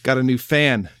Got a new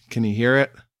fan. Can you hear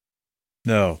it?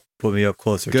 No, put me up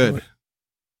closer. Good.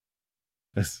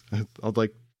 I'll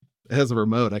like, it has a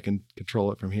remote. I can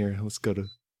control it from here. Let's go to.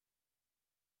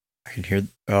 I can hear.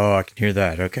 Oh, I can hear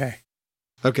that. Okay.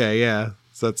 Okay, yeah.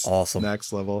 So that's awesome.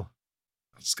 Next level.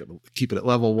 I'm just gonna keep it at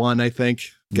level 1. I think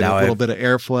get a little bit of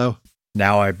airflow.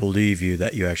 Now I believe you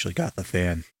that you actually got the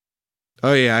fan.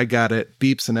 Oh yeah, I got it.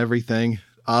 Beeps and everything.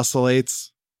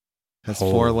 Oscillates. Has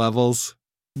 4 levels.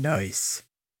 Nice.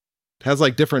 It has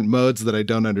like different modes that I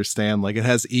don't understand. Like it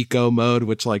has eco mode,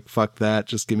 which like fuck that.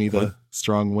 Just give me the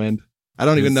strong wind. I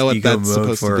don't even know what that's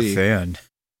supposed to be. A fan?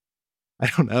 I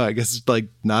don't know. I guess it's like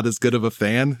not as good of a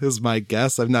fan is my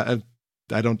guess. I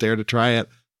don't dare to try it.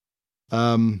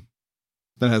 Then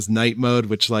it has night mode,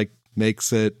 which like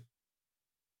makes it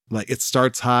like it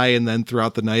starts high and then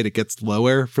throughout the night it gets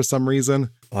lower for some reason.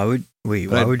 Why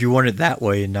would you want it that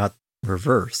way and not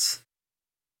reverse?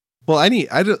 Well, I need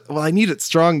it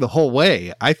strong the whole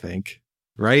way, I think.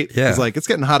 Right? Yeah. Because like it's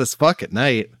getting hot as fuck at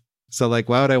night. So like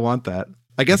why would I want that?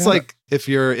 I guess like if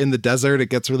you're in the desert, it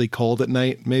gets really cold at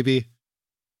night, maybe.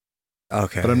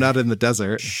 Okay. But I'm not in the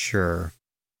desert. Sure.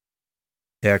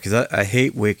 Yeah, because I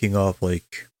hate waking up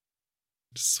like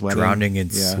sweating, drowning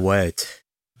in sweat.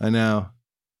 I know.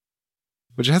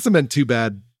 Which hasn't been too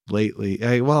bad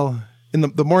lately. Well, in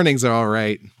the mornings are all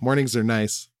right. Mornings are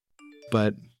nice.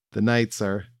 But the nights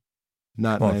are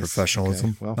not nice.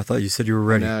 Professionalism. Okay, well, I thought you said you were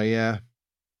ready. No, yeah.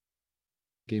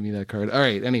 Gave me that card. All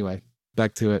right, anyway,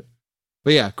 back to it.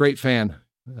 But yeah, great fan.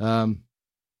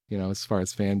 As far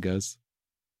as fan goes.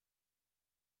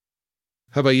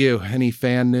 How about you? Any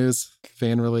fan news?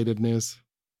 Fan-related news?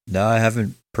 No, I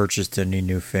haven't purchased any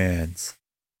new fans.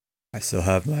 I still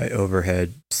have my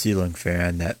overhead ceiling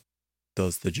fan that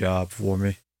does the job for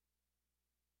me.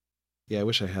 Yeah, I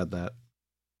wish I had that.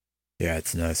 Yeah,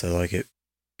 it's nice. I like it.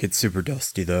 Gets super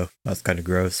dusty, though. That's kind of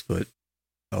gross, but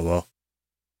oh well.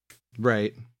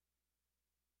 Right.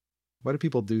 Why do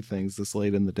people do things this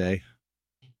late in the day?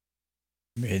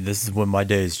 I mean, this is when my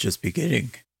day is just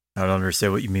beginning. I don't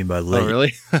understand what you mean by late. Oh,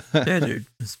 really? Yeah, dude.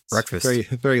 It's breakfast. Very,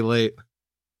 very late.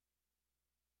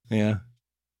 Yeah.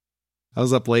 I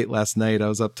was up late last night. I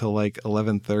was up till like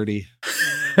 11:30.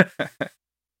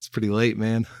 It's pretty late,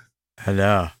 man. I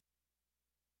know.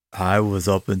 I was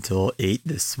up until 8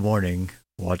 this morning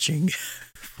watching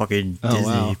fucking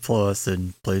Disney Plus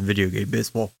and playing video game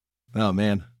baseball. Oh,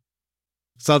 man.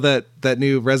 Saw that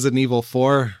new Resident Evil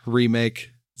 4 remake.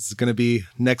 This is going to be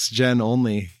next gen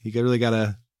only. You really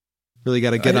gotta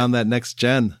get on that next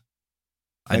gen.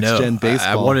 I know. Gen baseball.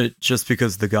 I want it just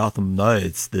because the Gotham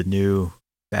Knights, the new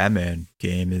Batman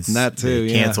game, is that too.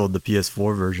 They canceled the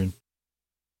PS4 version.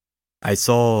 I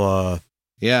saw.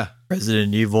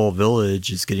 Resident Evil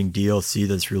Village is getting DLC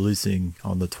that's releasing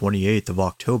on the 28th of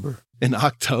October. In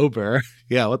October?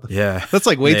 Yeah. Yeah. That's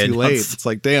like way too late. It's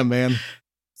like, damn, man.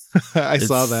 I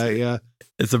saw that. Yeah.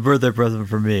 It's a birthday present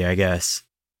for me, I guess.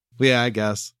 Yeah, I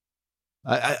guess.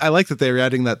 I like that they were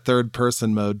adding that third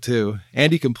person mode too.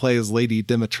 And you can play as Lady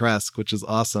Dimitrescu, which is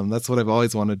awesome. That's what I've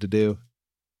always wanted to do.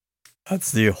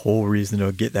 That's the whole reason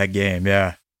to get that game.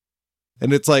 Yeah.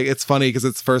 And it's like, it's funny because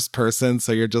it's first person.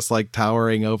 So you're just like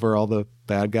towering over all the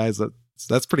bad guys.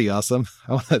 That's pretty awesome.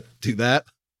 I want to do that.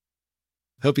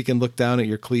 Hope you can look down at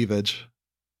your cleavage.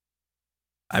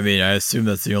 I mean, I assume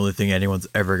that's the only thing anyone's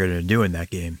ever going to do in that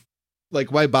game.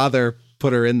 Like, why bother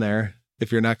put her in there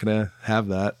if you're not going to have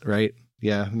that, right?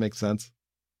 Yeah, it makes sense.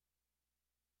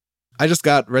 I just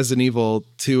got Resident Evil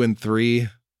 2 and 3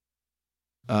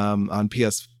 on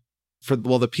the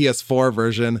PS4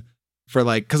 version for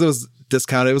like, because it was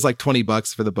discounted. It was like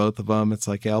 $20 for the both of them. It's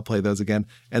like, yeah, I'll play those again.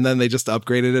 And then they just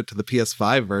upgraded it to the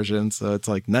PS5 version. So it's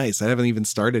like, nice. I haven't even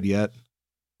started yet.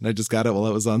 And I just got it while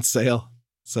it was on sale.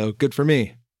 So good for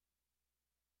me.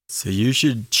 So you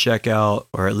should check out,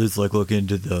 or at least like look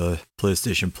into the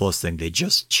PlayStation Plus thing. They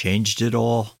just changed it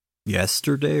all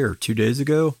yesterday or 2 days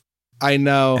ago. I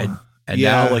know. And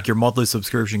now like your monthly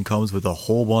subscription comes with a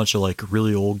whole bunch of like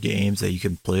really old games that you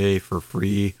can play for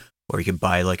free, or you can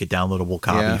buy like a downloadable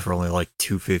copy for only like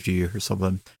 $2.50 or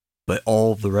something. But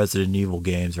all of the Resident Evil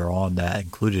games are on that,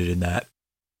 included in that.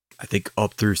 I think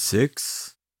up through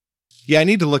 6. Yeah, I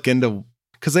need to look into,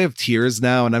 because they have tiers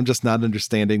now, and I'm just not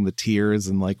understanding the tiers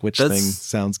and like which thing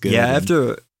sounds good. Yeah, I have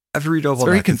to read up on that. It's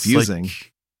very confusing.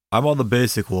 Like, I'm on the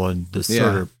basic one, the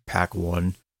starter pack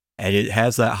one, and it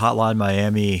has that Hotline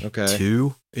Miami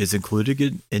 2 is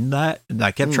included in that. And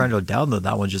I kept trying to download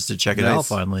that one just to check it out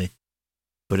finally.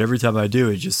 But every time I do,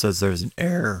 it just says there's an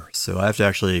error. So I have to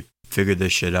actually figure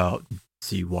this shit out and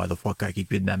see why the fuck I keep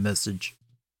getting that message.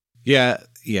 Yeah.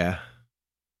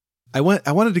 I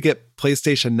wanted to get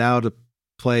PlayStation Now to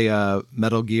play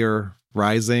Metal Gear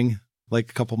Rising like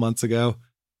a couple months ago.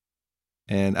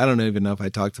 And I don't even know if I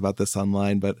talked about this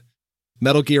online, but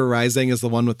Metal Gear Rising is the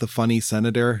one with the funny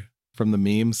senator from the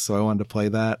memes. So I wanted to play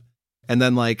that. And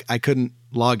then like I couldn't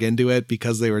log into it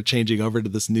because they were changing over to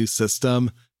this new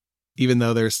system, even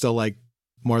though there's still like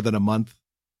more than a month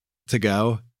to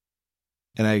go.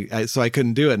 And so I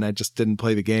couldn't do it, and I just didn't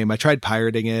play the game. I tried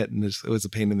pirating it, and it was a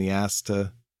pain in the ass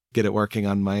to get it working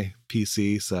on my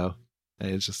PC. So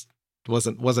it just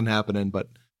wasn't happening. But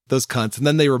those cunts, and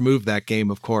then they removed that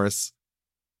game, of course,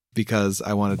 because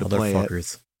I wanted to play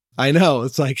it. I know,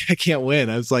 it's like I can't win.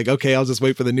 I was like, okay, I'll just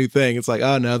wait for the new thing. It's like,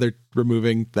 oh no, they're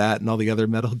removing that and all the other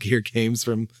Metal Gear games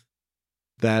from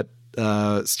that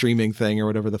streaming thing or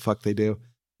whatever the fuck they do.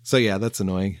 So yeah, that's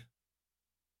annoying.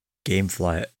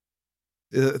 GameFly.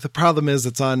 The problem is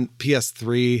it's on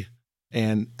PS3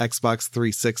 and Xbox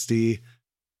 360.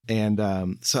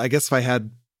 And so I guess if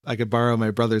I could borrow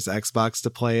my brother's Xbox to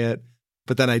play it.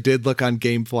 But then I did look on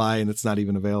GameFly and it's not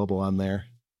even available on there.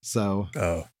 So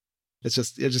it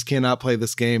just cannot play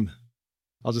this game.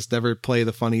 I'll just never play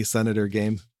the funny senator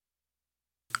game.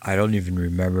 I don't even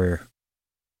remember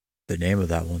the name of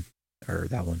that one. Or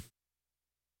that one.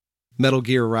 Metal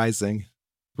Gear Rising.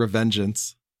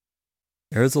 Revengeance.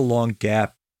 There's a long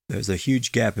gap. There's a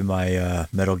huge gap in my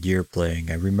Metal Gear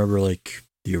playing. I remember like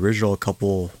the original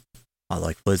couple on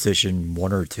like PlayStation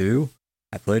 1 or 2.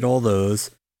 I played all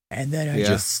those, and then I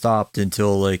just stopped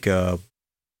until like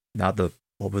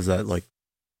what was that, like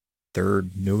third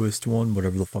newest one,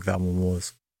 whatever the fuck that one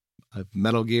was.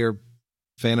 Metal Gear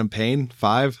Phantom Pain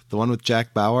 5, the one with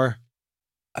Jack Bauer.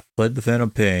 I played the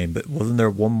Phantom Pain, but wasn't there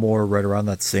one more right around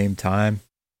that same time?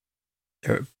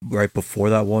 Right before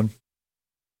that one?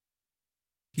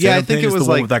 Yeah, I think it was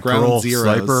like Ground Zeroes.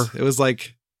 Sniper. It was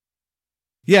like,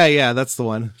 yeah, that's the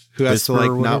one who has to like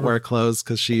not wear clothes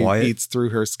because she eats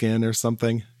through her skin or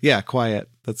something. Yeah, Quiet.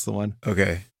 That's the one.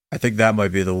 Okay, I think that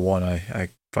might be the one I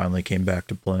finally came back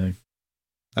to playing.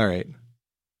 All right.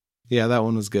 Yeah, that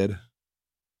one was good.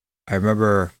 I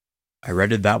remember I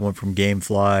rented that one from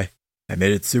GameFly. I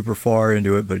made it super far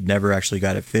into it, but never actually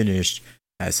got it finished.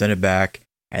 I sent it back,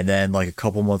 and then like a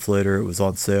couple months later, it was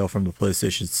on sale from the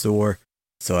PlayStation Store.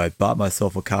 So I bought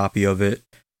myself a copy of it.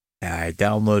 I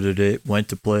downloaded it, went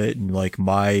to play it, and like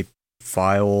my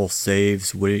file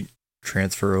saves wouldn't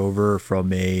transfer over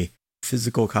from a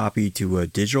physical copy to a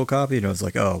digital copy. And I was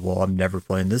like, oh, well, I'm never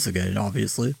playing this again,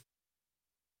 obviously.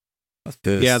 I was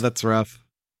pissed. Yeah, that's rough.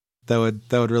 That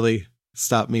would really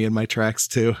stop me in my tracks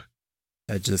too.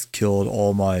 That just killed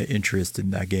all my interest in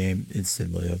that game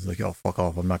instantly. I was like, oh, fuck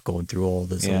off. I'm not going through all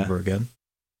this over again.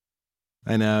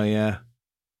 I know, yeah.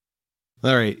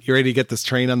 All right, you ready to get this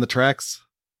train on the tracks?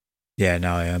 Yeah,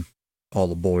 now I am.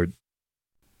 All aboard.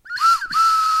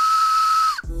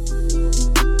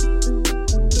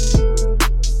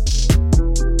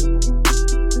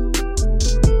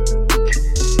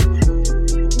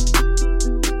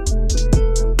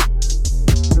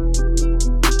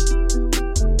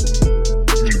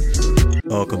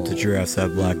 Welcome to Giraffes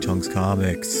Have Black Tongues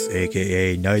Comics,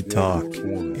 aka Night Talk.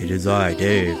 It is I,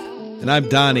 Dave. And I'm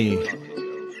Donnie.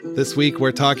 This week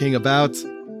we're talking about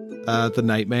the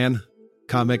Nightman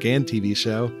comic and TV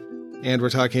show. And we're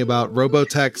talking about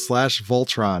Robotech /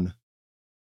 Voltron,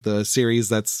 the series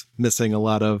that's missing a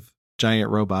lot of giant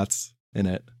robots in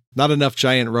it. Not enough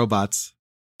giant robots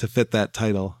to fit that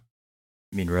title.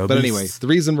 I mean, robots? But anyway, the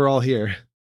reason we're all here,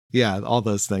 yeah, all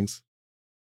those things.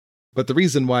 But the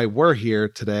reason why we're here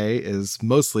today is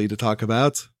mostly to talk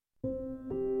about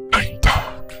Night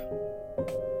Talk.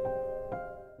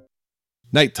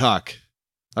 Night Talk.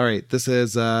 All right, this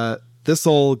is this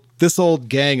old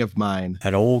gang of mine.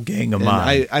 That old gang of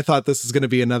mine. I thought this is going to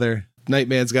be another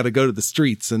Nightman's got to go to the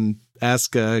streets and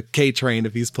ask K-Train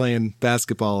if he's playing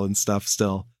basketball and stuff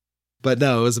still. But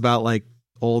no, it was about like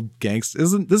old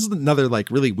gangsters. This is another like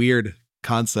really weird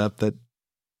concept that,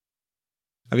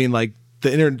 I mean, like the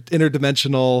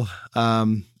interdimensional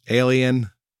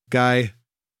alien guy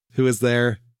who was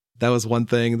there. That was one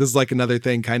thing. This is like another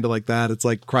thing kind of like that. It's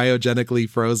like cryogenically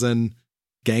frozen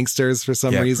gangsters for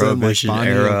some reason. Like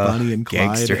Bonnie and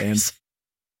Clyde. Gangsters. And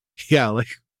yeah, like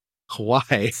why?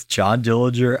 It's John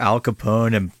Dillinger, Al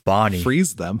Capone, and Bonnie.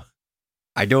 Freeze them.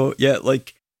 I don't,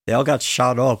 like they all got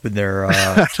shot up in their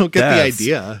I don't get deaths,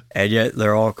 the idea. And yet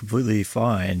they're all completely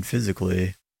fine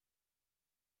physically.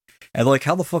 And like,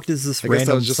 how the fuck does this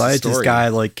random scientist guy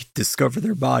like discover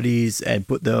their bodies and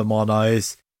put them on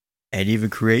ice and even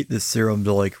create this serum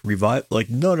to like revive? Like,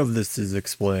 none of this is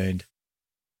explained.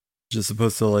 Just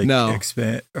supposed to like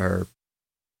expand or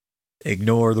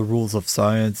ignore the rules of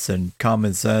science and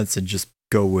common sense and just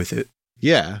go with it.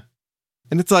 Yeah.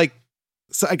 And it's like,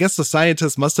 so I guess the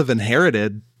scientists must have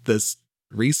inherited this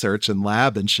research and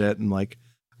lab and shit. And like,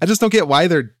 I just don't get why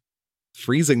they're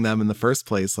freezing them in the first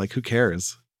place. Like, who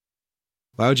cares?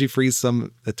 Why would you freeze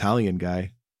some Italian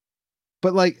guy?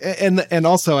 But like, and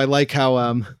also I like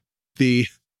how the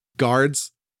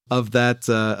guards of that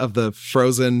of the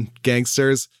frozen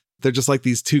gangsters, they're just like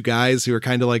these two guys who are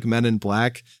kind of like Men in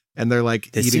Black, and they're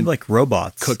like they seem like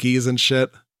robots, cookies and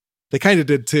shit. They kind of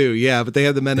did too, yeah. But they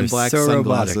had the Men in Black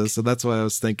sunglasses, robotic. So that's why I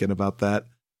was thinking about that.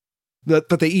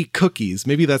 But they eat cookies.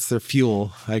 Maybe that's their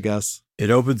fuel, I guess. It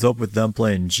opens up with them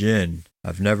playing gin.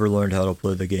 I've never learned how to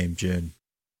play the game gin.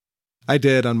 I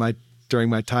did during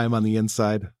my time on the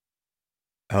inside.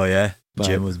 Oh yeah,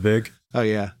 gin was big. Oh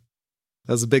yeah,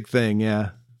 that was a big thing.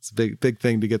 Yeah, it's a big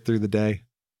thing to get through the day.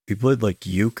 We played like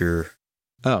euchre.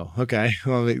 Oh, okay.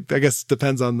 Well, I guess it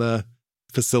depends on the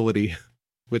facility,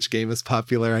 which game is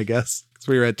popular. I guess because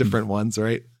we were at different ones,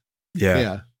 right? Yeah.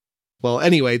 Yeah. Well,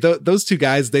 anyway, those two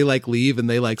guys, they like leave and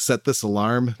they like set this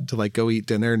alarm to like go eat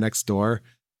dinner next door,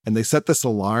 and they set this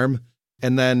alarm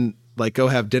and then like go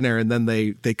have dinner, and then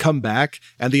they come back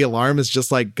and the alarm is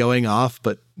just like going off,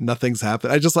 but nothing's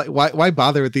happened. I just like, why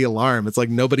bother with the alarm? It's like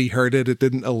nobody heard it. It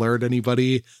didn't alert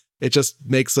anybody. It just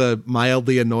makes a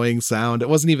mildly annoying sound. It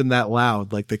wasn't even that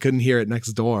loud. Like they couldn't hear it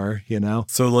next door, you know?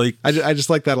 So like, I just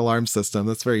like that alarm system.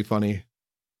 That's very funny.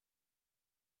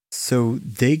 So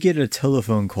they get a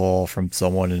telephone call from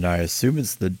someone, and I assume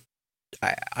it's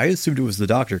I assumed it was the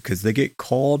doctor, because they get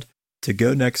called to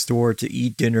go next door to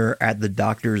eat dinner at the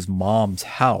doctor's mom's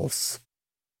house.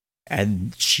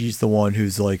 And she's the one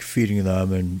who's like feeding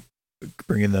them and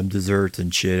bringing them desserts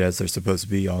and shit as they're supposed to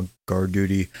be on guard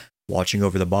duty, watching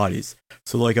over the bodies.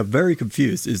 So like, I'm very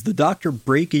confused. Is the doctor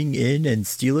breaking in and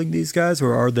stealing these guys,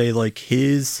 or are they like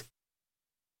his?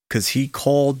 Because he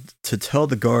called to tell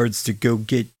the guards to go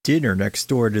get dinner next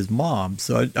door at his mom.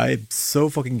 So I'm so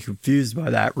fucking confused by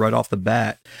that right off the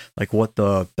bat. Like what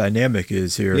the dynamic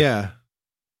is here. Yeah.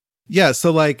 Yeah.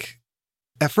 So like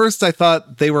at first I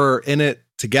thought they were in it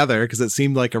together because it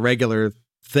seemed like a regular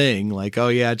thing. Like, oh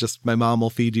yeah, just my mom will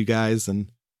feed you guys and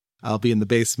I'll be in the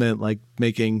basement like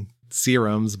making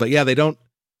serums. But yeah, they don't.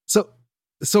 So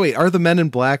wait, are the Men in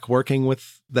Black working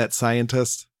with that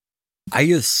scientist? I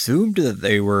assumed that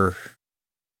they were.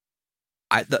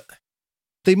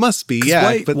 They must be,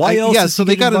 yeah. Why else? Yeah, so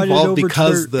they got involved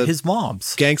because his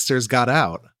mom's gangsters got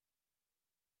out.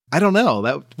 I don't know.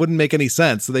 That wouldn't make any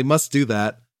sense. So they must do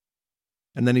that.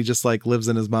 And then he just like lives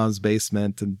in his mom's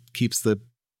basement and keeps the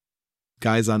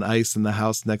guys on ice in the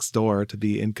house next door to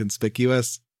be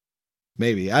inconspicuous.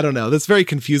 Maybe, I don't know. That's a very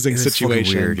confusing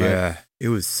situation. Weird, yeah, it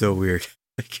was so weird.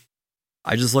 Like,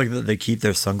 I just like that they keep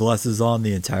their sunglasses on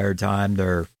the entire time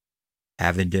they're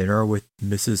having dinner with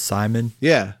Mrs. Simon.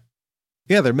 Yeah.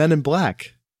 Yeah, they're Men in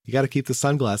Black. You got to keep the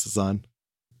sunglasses on.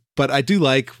 But I do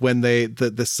like when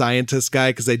the scientist guy,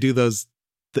 because they do those,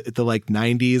 the like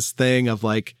 90s thing of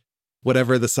like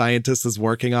whatever the scientist is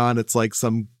working on, it's like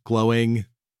some glowing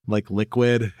like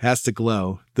liquid, has to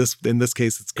glow. In this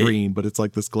case, it's green, but it's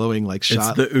like this glowing like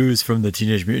shot. It's the ooze from the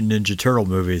Teenage Mutant Ninja Turtle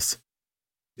movies.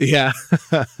 Yeah,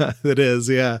 it is.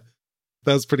 Yeah,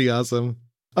 that was pretty awesome.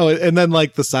 Oh, and then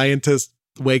like the scientist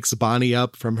wakes Bonnie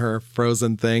up from her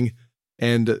frozen thing,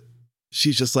 and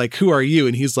she's just like, "Who are you?"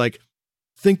 And he's like,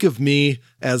 "Think of me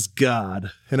as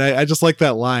God." And I just like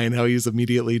that line, how he's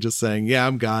immediately just saying, "Yeah,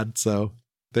 I'm God." So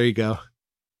there you go.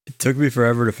 It took me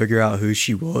forever to figure out who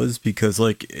she was, because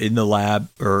like in the lab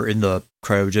or in the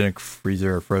cryogenic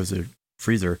freezer or frozen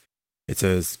freezer, it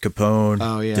says Capone,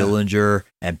 Dillinger,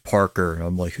 and Parker. And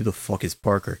I'm like, who the fuck is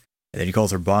Parker? And then he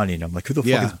calls her Bonnie, and I'm like, who the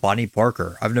fuck is Bonnie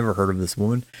Parker? I've never heard of this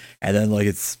woman. And then like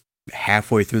it's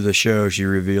halfway through the show, she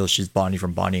reveals she's Bonnie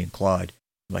from Bonnie and Clyde.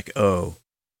 I'm like, oh,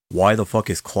 why the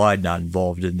fuck is Clyde not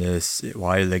involved in this?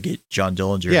 Why did they get John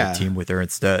Dillinger to team with her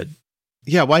instead?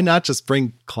 Yeah, why not just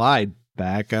bring Clyde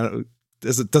back?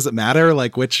 Does it matter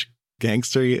like which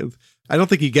gangster? I don't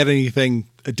think you get anything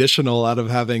additional out of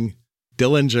having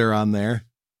Dillinger on there.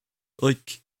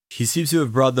 Like, he seems to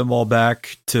have brought them all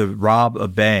back to rob a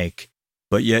bank,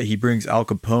 but yet he brings Al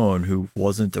Capone, who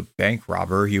wasn't a bank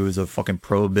robber. He was a fucking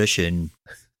prohibition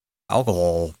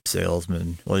alcohol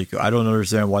salesman. Like, I don't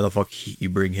understand why the fuck you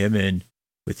bring him in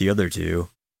with the other two.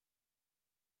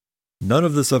 None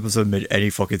of this episode made any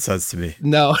fucking sense to me.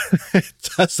 No, it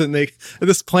doesn't make.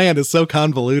 This plan is so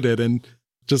convoluted and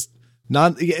just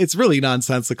it's really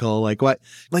nonsensical. Like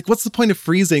what's the point of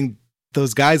freezing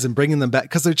those guys and bringing them back?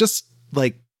 Because they're just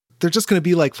going to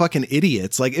be like fucking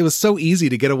idiots. Like, it was so easy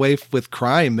to get away with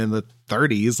crime in the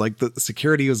 30s. Like, the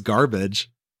security was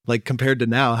garbage. Like compared to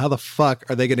now, how the fuck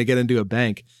are they going to get into a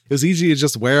bank? It was easy to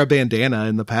just wear a bandana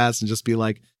in the past and just be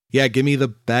like, yeah, give me the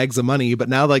bags of money. But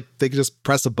now like they can just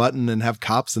press a button and have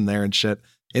cops in there and shit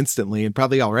instantly, and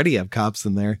probably already have cops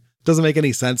in there. It doesn't make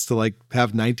any sense to like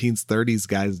have 1930s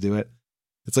guys do it.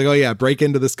 It's like, oh yeah, break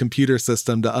into this computer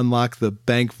system to unlock the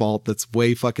bank vault that's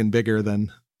way fucking bigger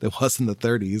than it was in the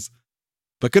 30s.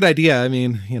 But good idea. I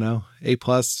mean, A+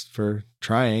 for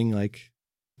trying, like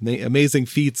amazing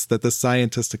feats that this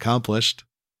scientist accomplished,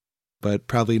 but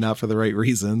probably not for the right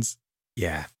reasons.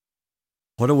 Yeah.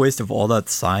 What a waste of all that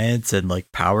science and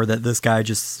like power that this guy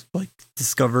just like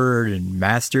discovered and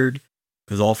mastered.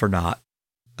 It was all for naught.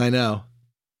 I know.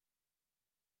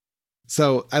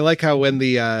 So I like how when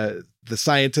the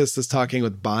scientist is talking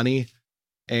with Bonnie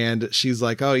and she's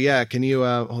like, oh yeah, can you,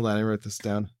 hold on, I wrote this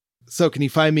down. So can you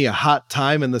find me a hot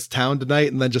time in this town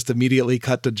tonight? And then just immediately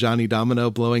cut to Johnny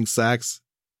Domino blowing sax.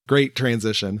 Great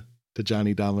transition to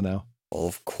Johnny Domino.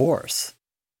 Of course.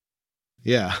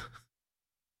 Yeah.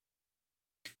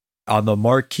 On the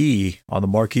marquee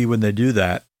when they do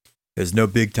that, there's no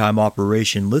big time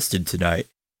operation listed tonight.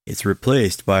 It's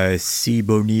replaced by C.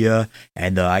 Bonilla,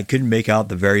 and I couldn't make out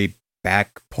the very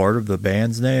back part of the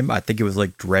band's name. I think it was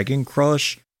like Dragon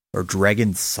Crush or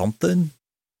Dragon something.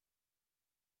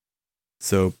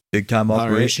 So big time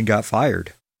operation got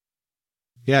fired.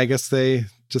 Yeah, I guess they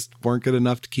just weren't good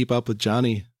enough to keep up with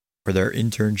Johnny. For their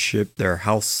internship, their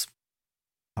house,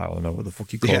 I don't know what the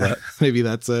fuck you call that. Maybe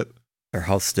that's it. Their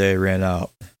house stay ran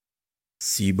out.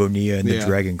 C. Bonilla and the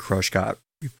Dragon Crush got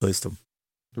replaced them.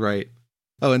 Right.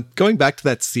 Oh, and going back to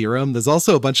that serum, there's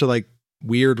also a bunch of like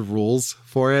weird rules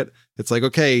for it. It's like,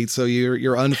 okay, so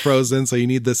you're unfrozen, so you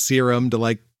need the serum to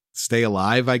like stay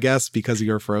alive, I guess, because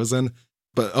you're frozen.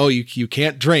 But you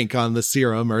can't drink on the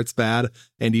serum or it's bad,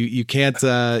 and you can't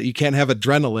have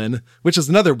adrenaline, which is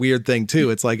another weird thing too.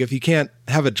 It's like if you can't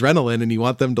have adrenaline and you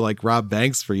want them to like rob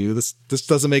banks for you, this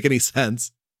doesn't make any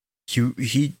sense.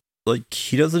 He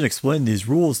doesn't explain these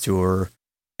rules to her.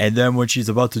 And then when she's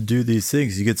about to do these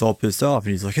things, he gets all pissed off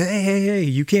and he's like, hey,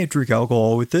 you can't drink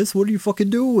alcohol with this. What are you fucking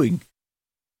doing?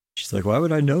 She's like, why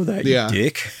would I know that, you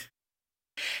dick?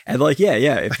 And like, yeah.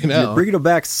 If you're bringing them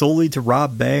back solely to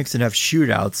rob banks and have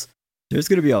shootouts, there's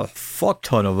going to be a fuck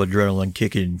ton of adrenaline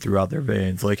kicking throughout their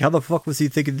veins. Like, how the fuck was he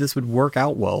thinking this would work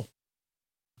out well?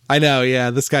 I know, yeah.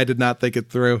 This guy did not think it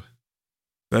through.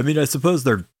 I mean, I suppose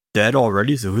they're dead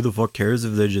already, so who the fuck cares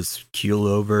if they just keel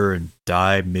over and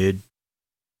die mid?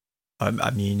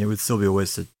 I mean, it would still be a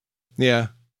waste of... Yeah.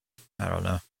 I don't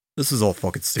know. This is all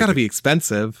fucking stupid. It's gotta be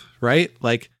expensive, right?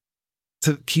 Like,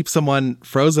 to keep someone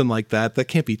frozen like that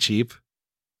can't be cheap.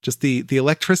 Just the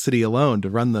electricity alone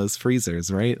to run those freezers,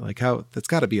 right? Like that's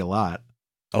gotta be a lot.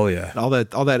 Oh yeah. All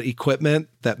that equipment,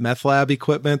 that meth lab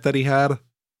equipment that he had,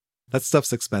 that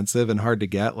stuff's expensive and hard to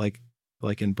get. Like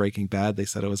in Breaking Bad, they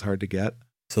said it was hard to get.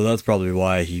 So that's probably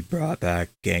why he brought back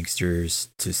gangsters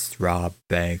to rob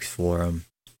banks for him.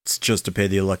 It's just to pay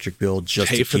the electric bill,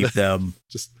 just to keep them,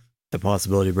 just the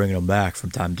possibility of bringing them back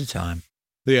from time to time.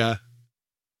 Yeah,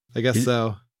 I guess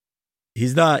so.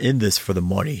 He's not in this for the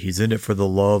money. He's in it for the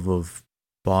love of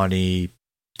Bonnie,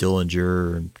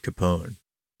 Dillinger, and Capone.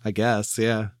 I guess,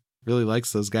 yeah. Really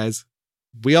likes those guys.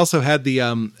 We also had the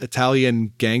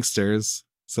Italian gangsters,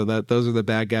 so that those are the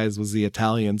bad guys. Was the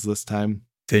Italians this time?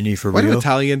 Vinny for real? Why do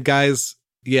Italian guys?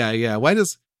 Yeah.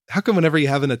 How come whenever you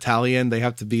have an Italian, they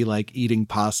have to be like eating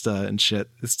pasta and shit?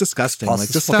 It's disgusting. Like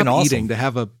just stop eating to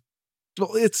have a.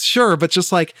 Well, it's sure, but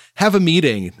just like have a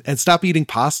meeting and stop eating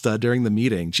pasta during the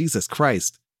meeting. Jesus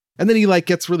Christ! And then he like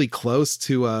gets really close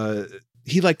to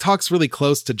he like talks really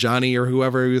close to Johnny or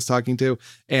whoever he was talking to,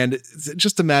 and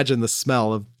just imagine the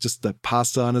smell of just the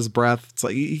pasta on his breath. It's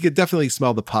like you could definitely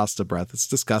smell the pasta breath. It's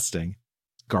disgusting.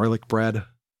 Garlic bread.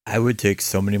 I would take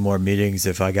so many more meetings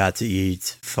if I got to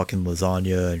eat fucking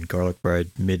lasagna and garlic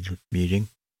bread mid-meeting.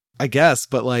 I guess,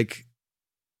 but like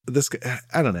this,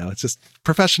 I don't know. It's just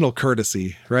professional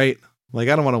courtesy, right? Like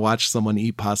I don't want to watch someone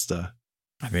eat pasta.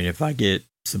 I mean, if I get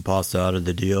some pasta out of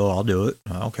the deal, I'll do it.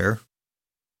 I don't care.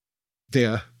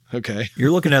 Yeah. Okay.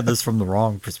 You're looking at this from the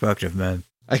wrong perspective, man.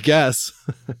 I guess.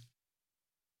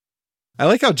 I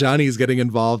like how Johnny's getting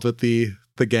involved with the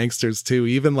gangsters too.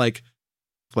 Even like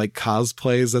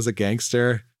cosplays as a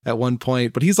gangster at one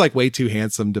point, but he's like way too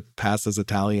handsome to pass as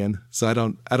Italian. So I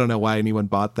don't know why anyone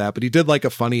bought that, but he did like a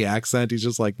funny accent. He's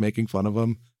just like making fun of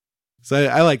him. So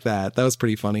I like that. That was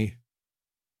pretty funny.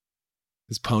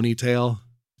 His ponytail.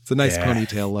 It's a nice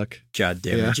ponytail look. God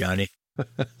damn it, Johnny.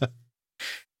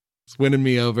 It's winning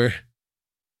me over.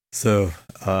 So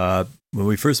when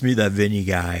we first meet that Vinny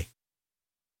guy,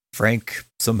 Frank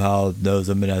somehow knows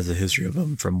him and has a history of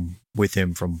him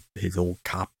from his old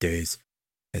cop days.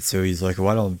 And so he's like,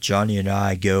 why don't Johnny and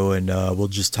I go and we'll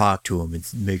just talk to him and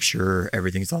make sure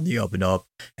everything's on the up and up.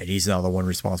 And he's not the one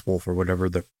responsible for whatever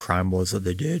the crime was that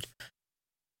they did.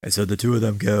 And so the two of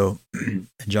them go, and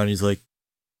Johnny's like,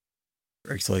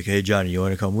 Frank's like, hey, Johnny, you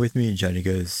want to come with me? And Johnny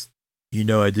goes, you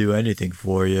know I'd do anything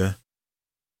for you.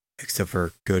 Except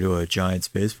for go to a Giants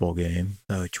baseball game,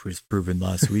 which was proven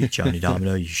last week. Johnny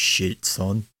Domino, you shit,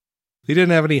 son. He didn't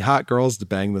have any hot girls to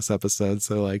bang this episode,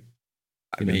 so like,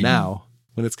 I mean, now,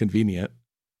 when it's convenient.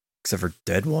 Except for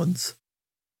dead ones.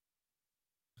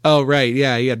 Oh, right.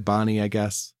 Yeah, he had Bonnie, I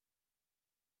guess.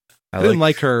 I didn't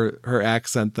like her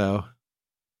accent, though.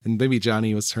 And maybe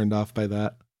Johnny was turned off by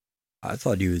that. I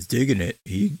thought he was digging it.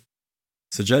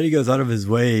 So Johnny goes out of his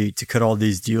way to cut all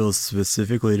these deals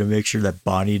specifically to make sure that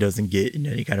Bonnie doesn't get in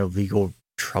any kind of legal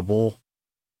trouble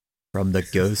from the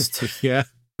ghost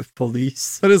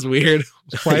police. That is weird.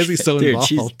 Why is he so involved?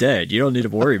 She's dead. You don't need to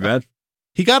worry, man.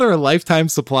 He got her a lifetime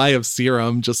supply of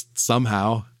serum just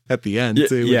somehow at the end,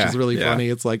 too, which is really funny.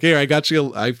 It's like, here, I got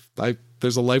you.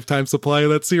 There's a lifetime supply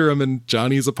of that serum in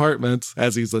Johnny's apartment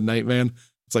as he's a Nightman.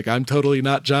 It's like, I'm totally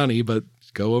not Johnny, but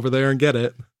go over there and get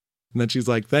it. And then she's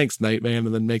like, thanks, Nightman,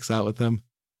 and then makes out with him.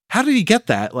 How did he get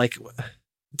that? Like,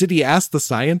 did he ask the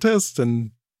scientist?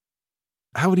 And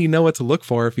how would he know what to look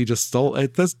for if he just stole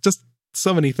it? There's just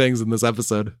so many things in this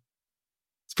episode.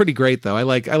 It's pretty great, though. I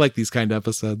like these kind of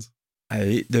episodes.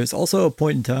 There's also a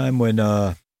point in time when,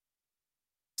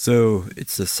 so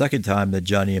it's the second time that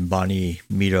Johnny and Bonnie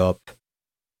meet up.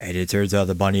 And it turns out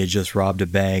that Bonnie had just robbed a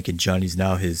bank and Johnny's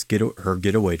now her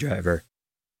getaway driver.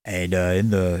 And in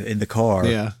the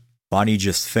car, Bonnie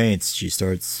just faints. She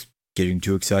starts getting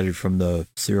too excited from the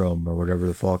serum or whatever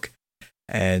the fuck.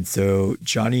 And so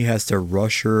Johnny has to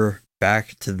rush her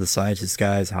back to the scientist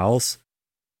guy's house.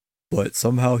 But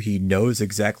somehow he knows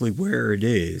exactly where it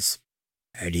is.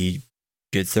 And he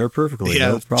gets there perfectly.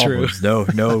 No problems.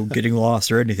 No getting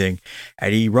lost or anything.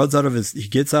 And he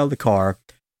gets out of the car.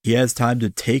 He has time to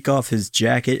take off his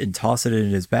jacket and toss it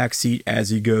in his back seat as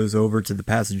he goes over to the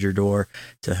passenger door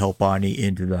to help Bonnie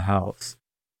into the house.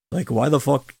 Like, why the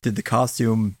fuck did the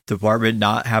costume department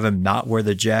not have him not wear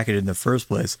the jacket in the first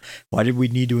place? Why did we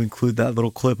need to include that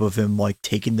little clip of him, like,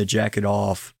 taking the jacket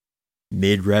off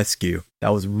mid-rescue?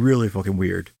 That was really fucking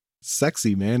weird.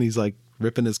 Sexy, man. He's, like,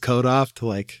 ripping his coat off to,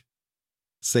 like,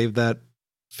 save that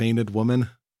fainted woman.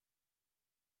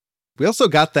 We also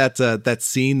got that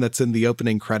scene that's in the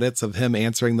opening credits of him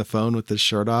answering the phone with his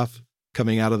shirt off,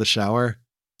 coming out of the shower.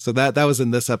 So that was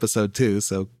in this episode, too,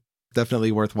 so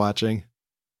definitely worth watching.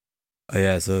 Oh,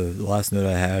 yeah, so the last note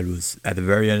I had was at the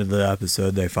very end of the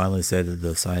episode, they finally said that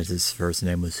the scientist's first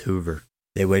name was Hoover.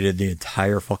 They waited the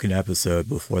entire fucking episode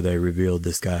before they revealed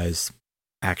this guy's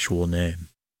actual name.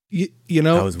 You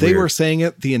know, they were saying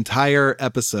it the entire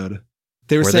episode.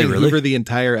 They were saying really? Hoover the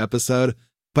entire episode,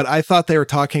 but I thought they were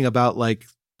talking about, like,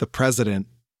 the president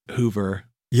Hoover.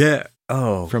 Yeah.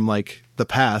 Oh. From, like, the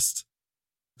past.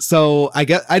 So I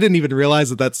didn't even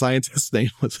realize that scientist's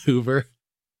name was Hoover.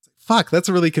 Fuck, that's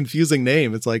a really confusing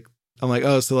name. It's like, I'm like,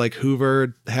 oh, so like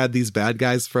Hoover had these bad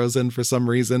guys frozen for some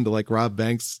reason to like rob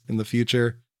banks in the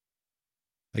future.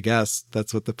 I guess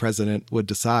that's what the president would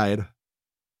decide.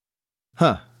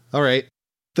 Huh. All right.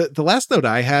 The last note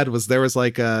I had was there was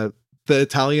like the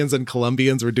Italians and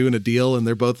Colombians were doing a deal and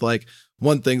they're both like,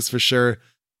 one thing's for sure,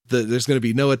 there's going to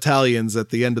be no Italians at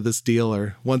the end of this deal,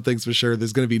 or one thing's for sure,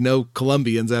 there's going to be no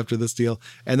Colombians after this deal.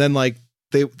 And then like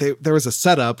there was a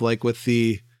setup like with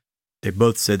they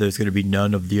both said there's going to be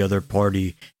none of the other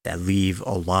party that leave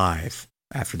alive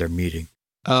after their meeting.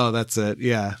 Oh, that's it.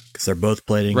 Yeah. Because they're both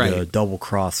planning to double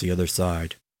cross the other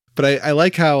side. But I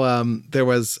like how there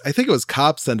was, I think it was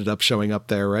cops ended up showing up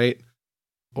there, right?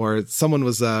 Or someone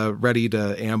was ready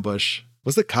to ambush.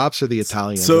 Was it cops or the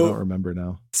Italians? I don't remember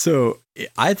now. So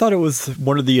I thought it was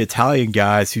one of the Italian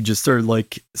guys who just started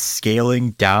like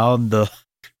scaling down that's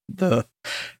what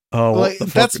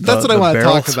I want to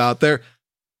talk about there.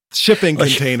 Shipping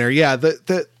container. Yeah.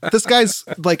 This guy's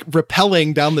like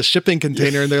rappelling down the shipping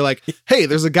container and they're like, hey,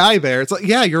 there's a guy there. It's like,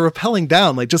 yeah, you're rappelling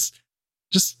down. Like just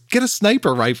get a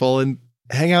sniper rifle and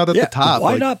hang out at the top.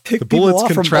 Why like, not pick the bullets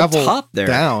can from travel the top there?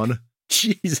 Down.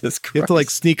 Jesus Christ. You have to like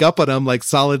sneak up on them like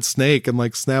Solid Snake and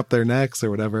like snap their necks or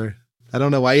whatever. I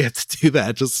don't know why you have to do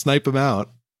that. Just snipe them out.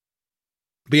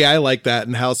 But yeah, I like that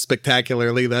and how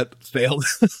spectacularly that failed.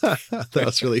 That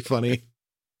was really funny.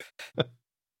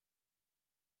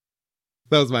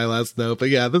 That was my last note. But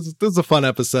yeah, this is a fun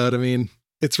episode. I mean,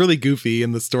 it's really goofy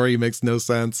and the story makes no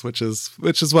sense, which is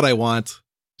what I want.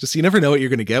 Just, you never know what you're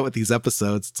going to get with these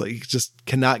episodes. It's like, you just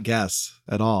cannot guess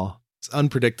at all. It's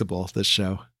unpredictable, this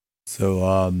show.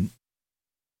 So,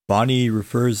 Bonnie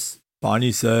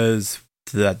says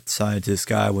to that scientist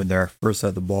guy when they're first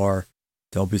at the bar,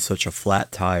 "Don't be such a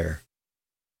flat tire."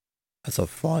 That's a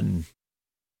fun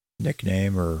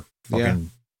nickname or fucking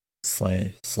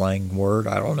slang word.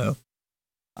 I don't know.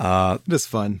 It is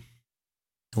fun.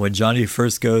 When Johnny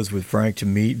first goes with Frank to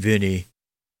meet Vinny,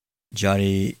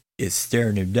 Johnny is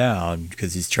staring him down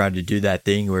because he's trying to do that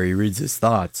thing where he reads his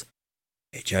thoughts.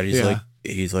 Hey, Johnny's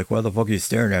like, "Why the fuck are you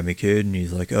staring at me, kid?" And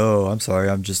he's like, "Oh, I'm sorry.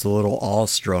 I'm just a little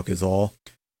awestruck is all."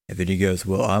 And Vinny goes,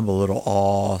 "Well, I'm a little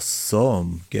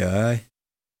awesome, guy."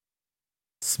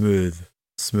 Smooth,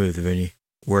 Vinny.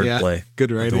 Wordplay.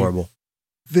 Good writing. Adorable.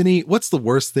 Vinny, what's the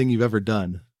worst thing you've ever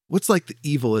done? What's like the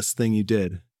evilest thing you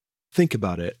did? Think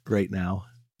about it right now.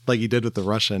 Like you did with the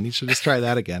Russian. You should just try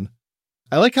that again.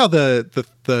 I like how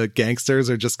the gangsters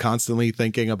are just constantly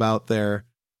thinking about their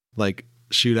like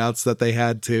shootouts that they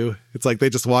had too. It's like they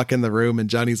just walk in the room and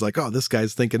Johnny's like, "Oh, this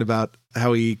guy's thinking about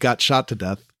how he got shot to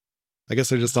death." I guess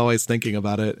they're just always thinking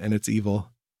about it, and it's evil.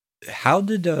 How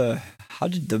did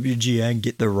WGN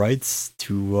get the rights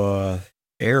to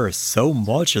air so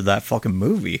much of that fucking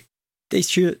movie? They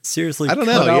seriously, I don't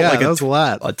know. Yeah, that was a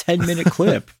lot. A 10-minute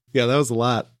clip. Yeah, that was a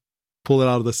lot. Pull it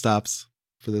out of the stops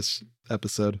for this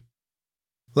episode.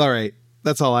 All right,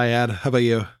 that's all I had. How about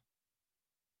you?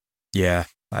 Yeah,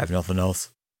 I have nothing else.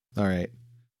 All right.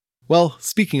 Well,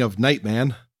 speaking of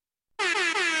Nightman,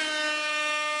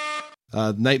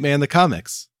 Nightman the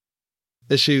comics,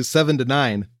 issues 7 to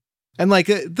 9, and like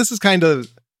this is kind of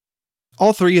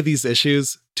all three of these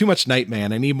issues. Too much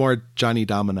Nightman. I need more Johnny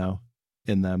Domino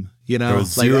in them. You know,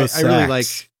 like I really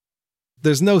like.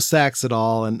 There's no sacks at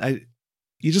all, and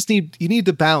you need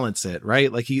to balance it,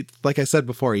 right? Like I said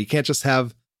before, you can't just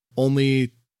have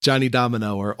only Johnny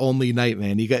Domino or only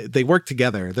Nightman. They work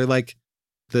together. They're like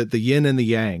the yin and the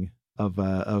yang of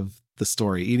the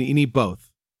story. You need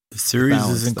both. The series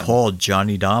isn't called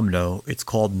Johnny Domino. It's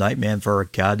called Nightman for a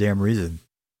goddamn reason.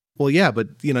 Well, yeah, but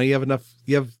you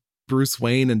have Bruce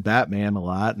Wayne and Batman a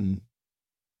lot, and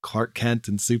Clark Kent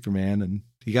and Superman, and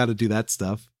you got to do that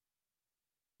stuff.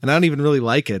 And I don't even really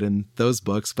like it in those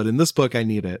books, but in this book, I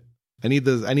need it. I need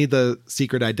the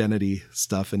secret identity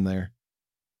stuff in there.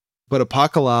 But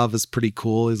Apocalypse is pretty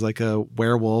cool. He's like a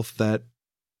werewolf that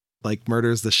like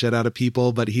murders the shit out of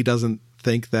people, but he doesn't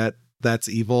think that that's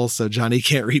evil. So Johnny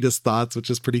can't read his thoughts,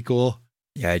 which is pretty cool.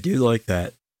 Yeah, I do like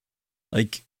that.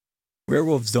 Like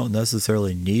werewolves don't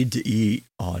necessarily need to eat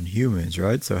on humans,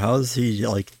 right? So how is he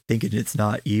like thinking it's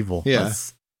not evil? Yeah.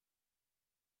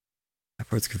 That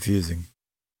part's confusing.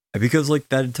 Because like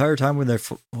that entire time when they're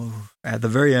at the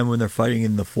very end when they're fighting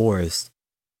in the forest,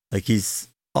 like he's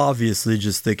obviously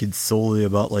just thinking solely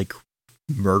about like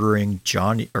murdering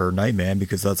Johnny or Nightman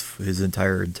because that's his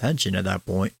entire intention at that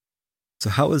point. So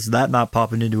how is that not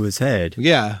popping into his head?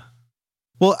 Yeah.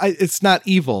 Well, it's not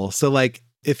evil. So like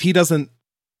if he doesn't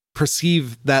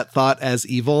perceive that thought as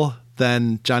evil,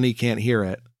 then Johnny can't hear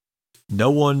it.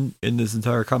 No one in this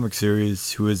entire comic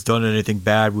series who has done anything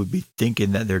bad would be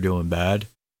thinking that they're doing bad.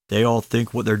 They all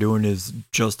think what they're doing is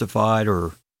justified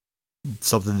or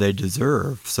something they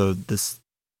deserve. So this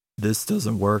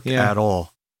doesn't work at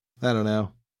all. I don't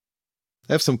know.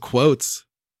 I have some quotes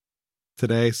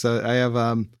today. So I have,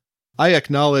 I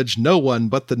acknowledge no one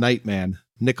but the Nightman,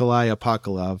 Nikolai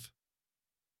Apokolov.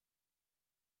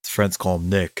 His friends call him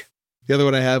Nick. The other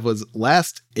one I have was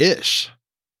Last-ish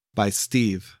by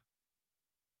Steve.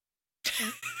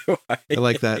 I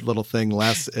like that little thing,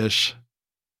 Last-ish.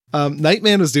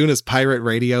 Nightman was doing his pirate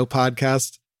radio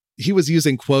podcast. He was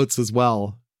using quotes as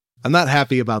well. I'm not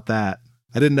happy about that.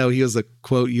 I didn't know he was a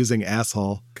quote using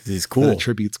asshole. Because he's cool. That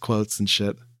attributes quotes and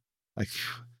shit. Like,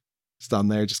 just on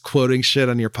there, just quoting shit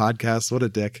on your podcast. What a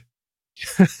dick.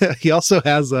 He also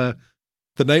has the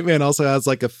Nightman also has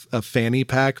like a fanny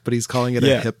pack, but he's calling it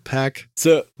a hip pack.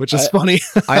 So, which is funny.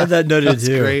 I have that noted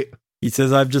too. Great. He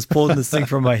says, "I'm just pulling this thing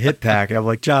from my hip pack." And I'm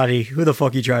like, Johnny, who the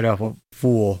fuck you trying to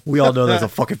fool? We all know that's a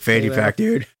fucking fanny pack,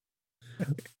 dude.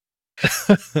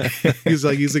 He's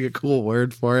like using a cool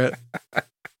word for it.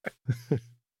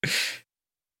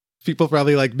 People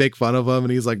probably like make fun of him,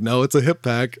 and he's like, "No, it's a hip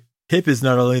pack." Hip is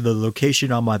not only the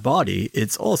location on my body;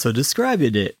 it's also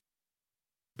describing it.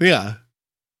 Yeah,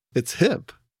 it's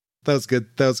hip. That was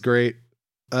good. That was great.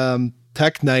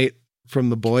 Tech Knight from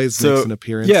The Boys makes an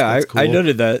appearance. Yeah, cool. I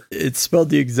noted that. It's spelled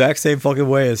the exact same fucking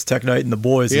way as Tech Knight and The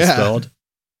Boys is spelled.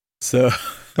 So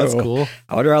that's cool.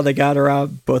 I wonder how they got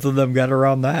around. Both of them got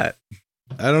around that.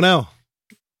 I don't know.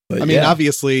 But I mean,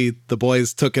 obviously, The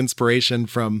Boys took inspiration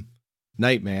from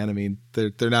Nightman. I mean,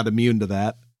 they're not immune to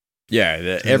that.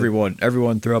 Yeah, everyone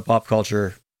throughout pop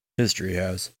culture history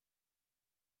has.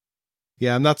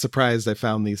 Yeah, I'm not surprised I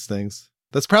found these things.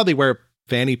 That's probably where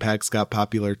fanny packs got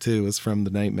popular too, is from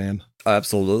the Nightman.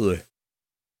 Absolutely.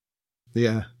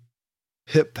 Yeah.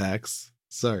 Hip packs.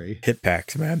 Sorry. Hip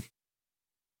packs, man.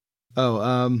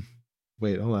 Oh,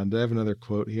 wait, hold on. Do I have another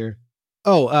quote here?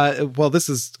 Oh, well, this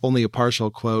is only a partial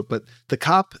quote, but the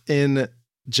cop in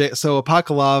so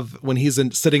Apokolov, when he's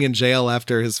sitting in jail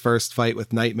after his first fight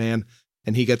with Nightman,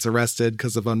 and he gets arrested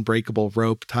because of unbreakable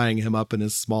rope tying him up in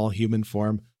his small human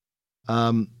form.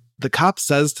 The cop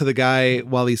says to the guy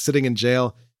while he's sitting in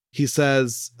jail, he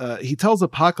says, he tells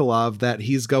Apokolov that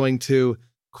he's going to,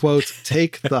 quote,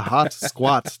 take the hot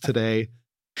squat today.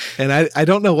 And I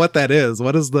don't know what that is.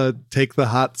 What is the take the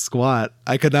hot squat?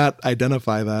 I could not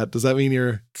identify that. Does that mean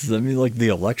Does that mean like the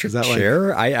electric chair?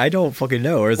 Like, I don't fucking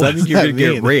know. Or does that mean you're going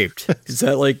to get raped? Is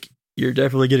that like you're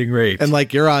definitely getting raped? And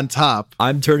like you're on top.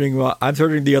 I'm turning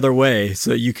the other way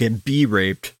so you can be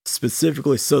raped,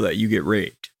 specifically so that you get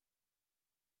raped.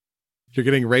 You're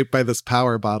getting raped by this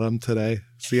power bottom today.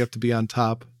 So you have to be on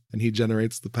top and he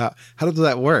generates the power. How does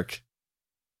that work?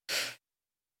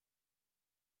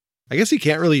 I guess you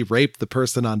can't really rape the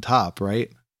person on top, right?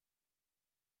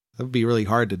 That would be really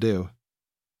hard to do.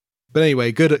 But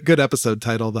anyway, good episode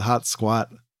title, The Hot Squat.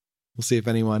 We'll see if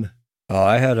anyone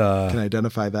can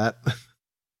identify that.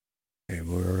 Okay,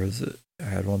 where is it? I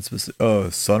had one specific. Oh,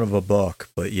 Son of a Buck.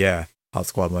 But yeah, Hot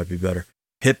Squat might be better.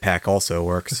 Hip Pack also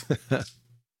works.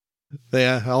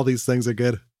 Yeah, all these things are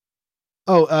good.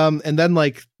 Oh, and then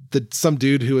like some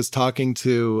dude who was talking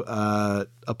to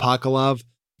Apokolov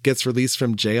gets released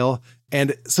from jail,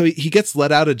 and so he gets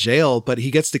let out of jail, but he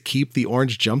gets to keep the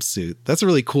orange jumpsuit. That's a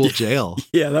really cool jail.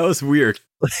 Yeah, that was weird.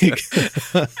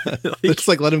 Just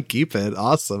like let him keep it.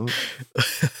 Awesome.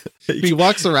 He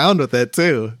walks around with it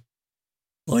too.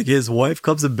 Like his wife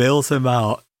comes and bails him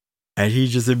out, and he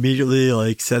just immediately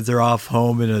like sends her off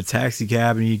home in a taxi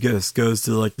cab, and he goes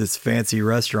to like this fancy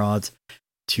restaurant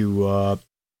to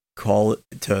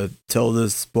tell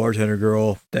this bartender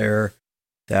girl there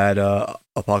that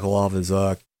Apokolov is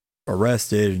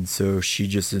arrested, and so she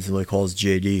just instantly calls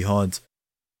JD Hunt,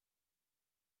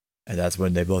 and that's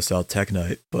when they bust out Tech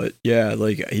Knight. But yeah,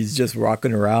 like he's just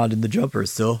rocking around in the jumper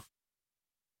still.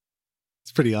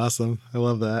 It's pretty awesome. I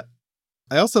love that.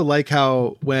 I also like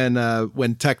how when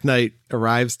Tech Knight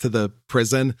arrives to the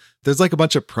prison, there's like a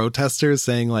bunch of protesters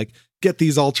saying like, "Get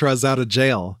these ultras out of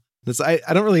jail." I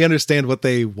don't really understand what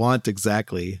they want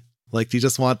exactly. Like, do you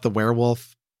just want the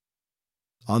werewolf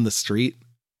on the street?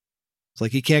 It's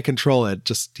like he can't control it.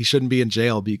 Just he shouldn't be in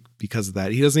jail because of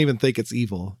that. He doesn't even think it's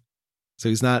evil, so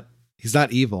he's not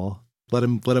evil. Let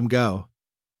him go.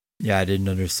 Yeah, I didn't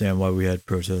understand why we had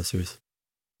protesters.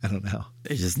 I don't know.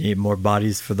 They just need more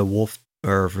bodies for the wolf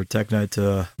or for Tech Knight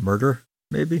to murder,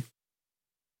 maybe.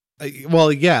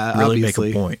 Well, yeah, really obviously.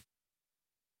 Make a point.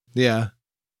 Yeah,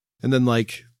 and then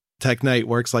like Tech Knight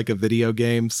works like a video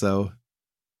game, so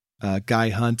Guy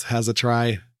Hunt has a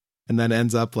try and then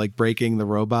ends up like breaking the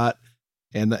robot,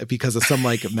 and because of some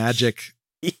like magic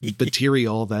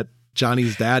material that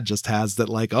Johnny's dad just has that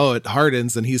like, oh, it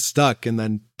hardens and he's stuck, and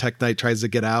then Tech Knight tries to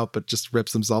get out but just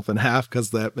rips himself in half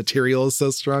because that material is so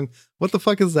strong. What the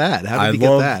fuck is that? How did he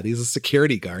get that? He's a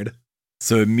security guard.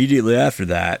 So immediately after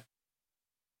that,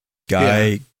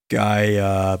 Guy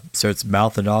starts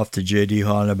mouthing off to JD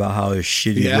Hunt about how his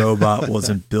shitty robot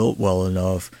wasn't built well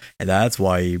enough, and that's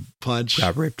why he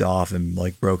got ripped off and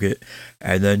like broke it.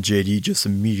 And then JD just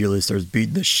immediately starts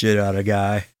beating the shit out of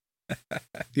Guy.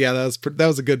 Yeah, that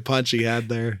was a good punch he had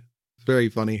there. Very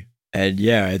funny. And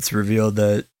yeah, it's revealed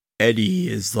that Eddie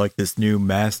is like this new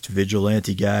masked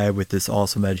vigilante guy with this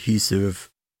awesome adhesive.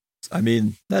 I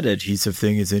mean, that adhesive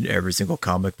thing is in every single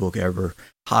comic book ever.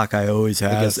 Hawkeye always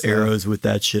has arrows with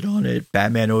that shit on it.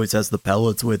 Batman always has the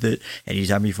pellets with it.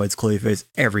 Anytime he fights Clayface,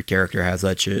 every character has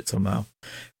that shit somehow.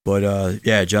 But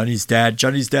yeah, Johnny's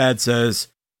dad says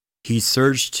he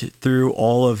searched through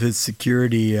all of his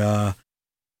security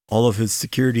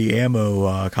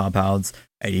ammo compounds,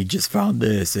 and he just found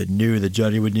this and knew that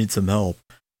Johnny would need some help.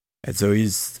 And so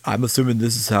I'm assuming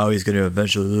this is how he's going to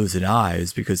eventually lose an eye,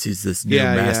 is because he's this new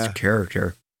master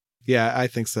character. Yeah, I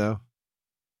think so.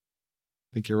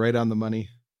 I think you're right on the money.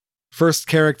 First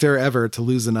character ever to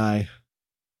lose an eye.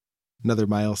 Another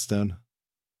milestone.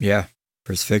 Yeah.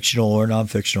 First fictional or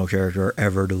non-fictional character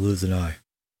ever to lose an eye.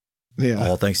 Yeah.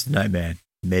 All thanks to Nightman.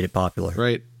 He made it popular.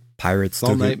 Right. Pirates. It's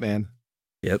all Nightman.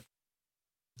 Yep.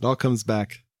 It all comes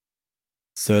back.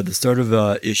 So at the start of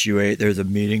issue 8, there's a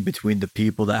meeting between the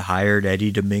people that hired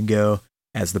Eddie Domingo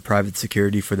as the private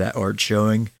security for that art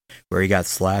showing where he got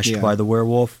slashed by the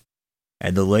werewolf.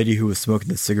 And the lady who was smoking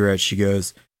the cigarette, she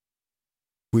goes,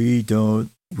 we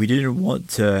didn't want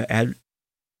to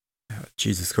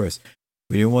Jesus Christ.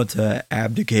 We didn't want to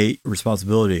abdicate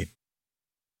responsibility,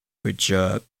 which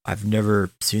I've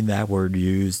never seen that word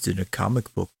used in a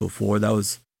comic book before. That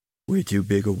was way too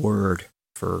big a word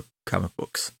for comic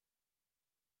books.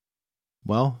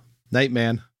 Well,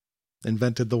 Nightman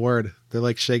invented the word. They're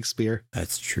like Shakespeare.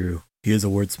 That's true. He is a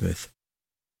wordsmith.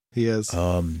 He is.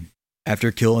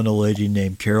 After killing a lady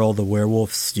named Carol, the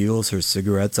werewolf steals her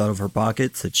cigarettes out of her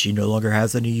pockets that she no longer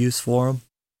has any use for them.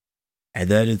 And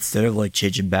then instead of like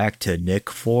changing back to Nick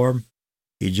form,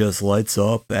 he just lights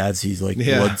up as he's like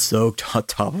blood soaked on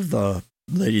top of the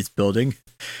lady's building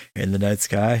in the night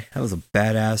sky. That was a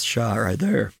badass shot right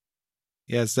there.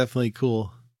 Yeah, it's definitely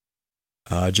cool.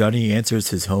 Johnny answers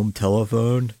his home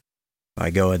telephone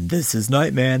by going, "This is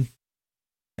Nightman."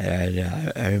 And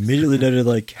I immediately noted,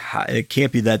 like, it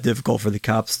can't be that difficult for the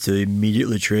cops to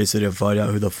immediately trace it and find out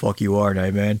who the fuck you are,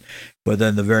 Nightman. But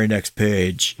then the very next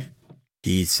page,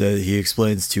 he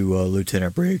explains to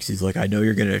Lieutenant Briggs, he's like, "I know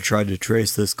you're going to try to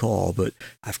trace this call, but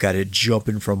I've got it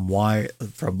jumping from line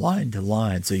to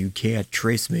line, so you can't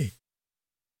trace me."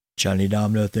 Johnny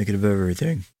Domino thinking of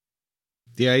everything.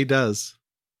 Yeah, he does.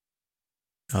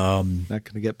 Not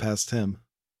going to get past him.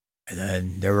 And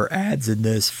then there were ads in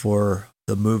this for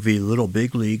the movie Little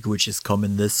Big League, which is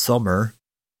coming this summer.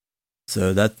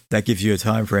 So that gives you a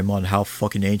time frame on how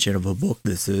fucking ancient of a book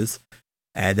this is.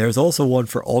 And there's also one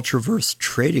for Ultraverse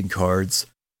trading cards,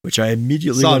 which I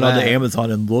immediately went onto Amazon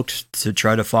and looked to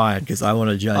try to find because I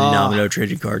want a Johnny Domino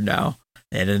trading card now.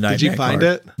 And a Nightman. Did you find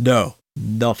it? No,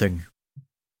 nothing.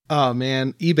 Oh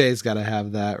man, eBay's got to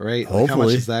have that, right? Hopefully. Like, how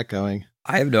much is that going?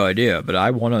 I have no idea, but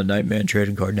I want a Nightman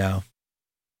trading card now.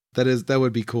 That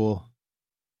would be cool.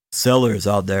 Sellers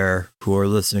out there who are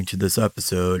listening to this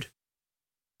episode,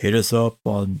 hit us up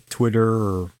on Twitter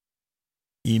or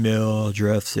email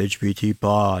address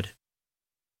hbtpod.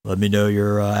 Let me know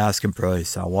your asking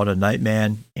price. I want a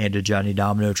Nightman and a Johnny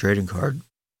Domino trading card.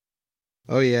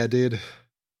 Oh yeah, dude.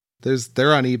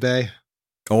 They're on eBay.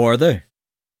 Oh, are they?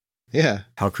 Yeah.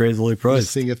 How crazily priced?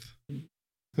 Just seeing if,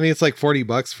 I mean, it's like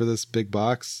 $40 for this big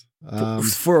box.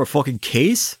 For a fucking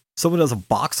case? Someone has a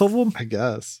box of them? I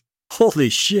guess. Holy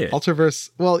shit.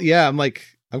 Ultraverse. Well, yeah,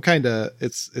 I'm kind of,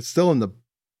 it's still in the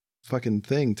fucking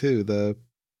thing too, the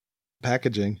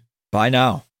packaging. Buy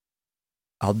now.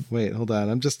 Wait, hold on.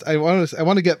 I want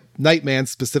to get Nightman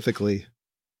specifically.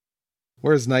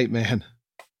 Where's Nightman?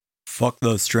 Fuck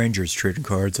those strangers trading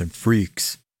cards and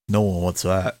freaks. No one wants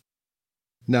that.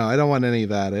 No, I don't want any of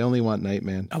that. I only want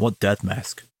Nightman. I want Death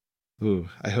Mask. Ooh,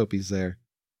 I hope he's there.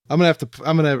 I'm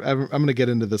gonna get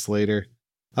into this later.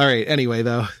 All right. Anyway,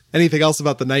 though, anything else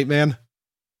about the Nightman?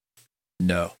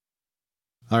 No.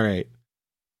 All right.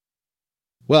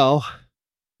 Well,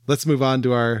 let's move on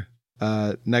to our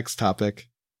next topic,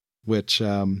 which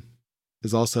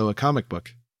is also a comic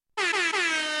book.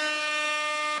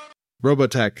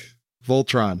 Robotech,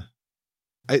 Voltron.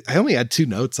 I only had 2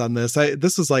 notes on this.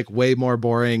 This is like way more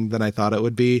boring than I thought it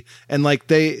would be. And like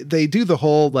they do the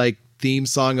whole like theme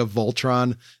song of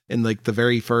Voltron in like the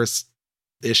very first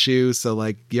issue. So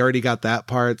like you already got that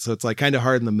part. So it's like kind of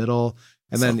hard in the middle.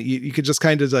 And then you could just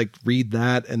kind of like read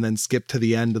that and then skip to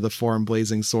the end of the Forum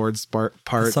Blazing Swords part.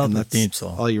 And that's theme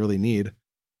song. All you really need.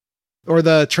 Or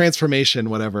the transformation,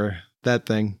 whatever, that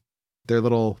thing, their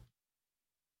little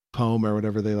poem or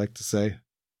whatever they like to say.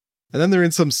 And then they're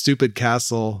in some stupid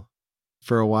castle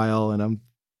for a while. And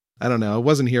I don't know. I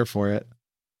wasn't here for it.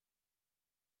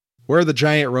 Where are the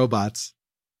giant robots?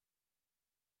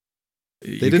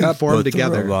 They didn't form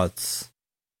together. Robots.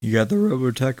 You got the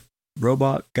Robotech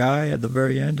robot guy at the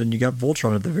very end, and you got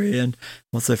Voltron at the very end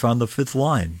once they found the 5th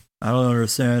line. I don't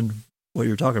understand what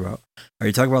you're talking about. Are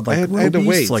you talking about like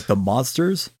Robies, like the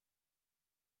monsters?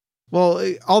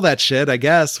 Well, all that shit, I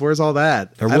guess. Where's all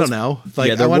that? I don't know. Like,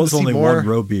 yeah, there was only one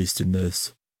Robeast in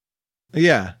this.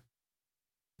 Yeah.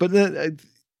 But then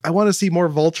I want to see more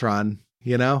Voltron,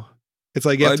 you know? It's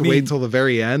like you have to wait till the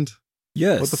very end.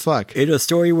 Yes. What the fuck? In a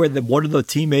story where one of the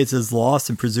teammates is lost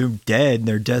and presumed dead and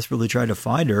they're desperately trying to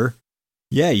find her,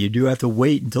 yeah, you do have to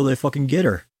wait until they fucking get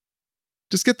her.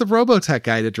 Just get the Robotech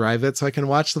guy to drive it so I can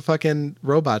watch the fucking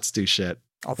robots do shit.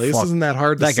 Oh, this isn't that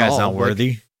hard to solve. That guy's not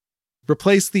worthy.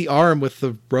 Replace the arm with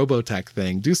the Robotech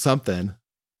thing. Do something.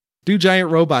 Do giant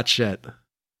robot shit.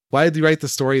 Why did you write the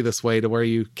story this way to where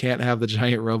you can't have the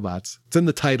giant robots? It's in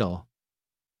the title.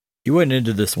 You went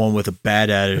into this one with a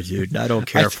bad attitude, and I don't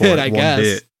care for it one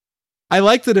bit. I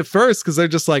liked it at first because they're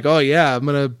just like, oh yeah, I'm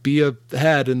going to be a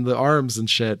head in the arms and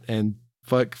shit and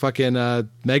fucking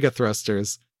mega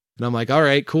thrusters. And I'm like, all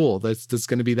right, cool. That's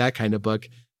going to be that kind of book.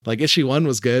 Like issue 1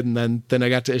 was good, and then I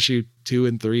got to issue 2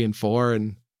 and 3 and 4,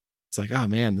 and it's like, oh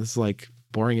man, this is like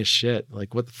boring as shit.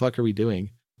 Like, what the fuck are we doing?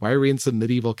 Why are we in some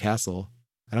medieval castle?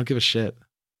 I don't give a shit.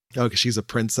 Oh, because she's a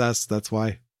princess, that's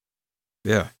why?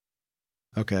 Yeah.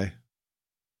 Okay.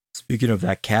 Speaking of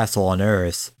that castle on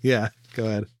Eris. Yeah, go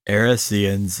ahead.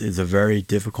 Erisians is a very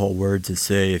difficult word to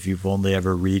say if you've only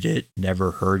ever read it,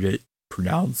 never heard it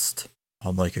pronounced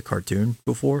on like a cartoon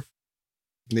before.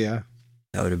 Yeah.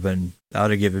 That would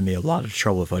have given me a lot of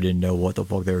trouble if I didn't know what the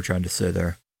fuck they were trying to say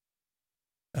there.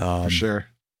 For sure.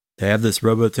 They have this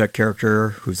Robotech character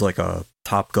who's like a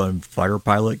Top Gun fighter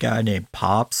pilot guy named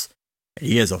Pops. And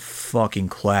he has a fucking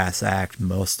class act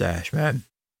mustache, man.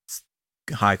 It's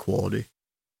high quality.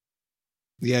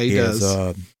 Yeah, he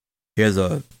does. He has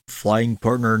a flying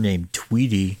partner named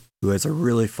Tweety, who has a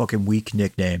really fucking weak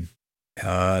nickname.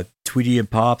 Tweety and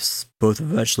Pops both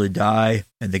eventually die,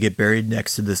 and they get buried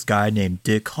next to this guy named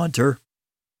Dick Hunter.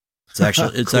 It's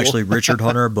actually Richard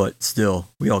Hunter, but still,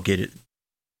 we all get it.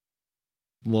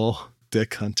 Well,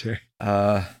 Dick Hunter.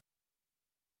 They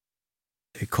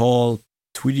call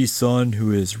Tweety's son,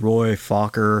 who is Roy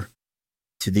Fokker,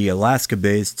 to the Alaska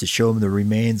base to show him the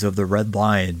remains of the Red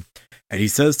Lion. And he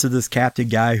says to this captain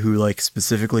guy who like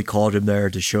specifically called him there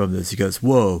to show him this, he goes,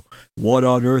 "Whoa, what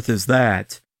on earth is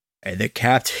that?" And the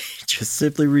captain just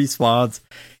simply responds,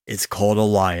 "It's called a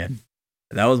lion."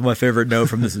 And that was my favorite note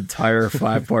from this entire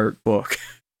 5-part book.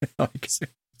 It's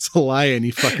a lion,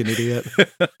 you fucking idiot.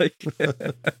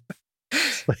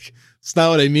 It's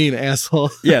not what I mean, asshole.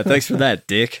 Yeah, thanks for that,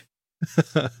 dick.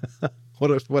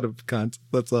 What a cunt.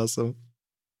 That's awesome.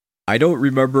 I don't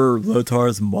remember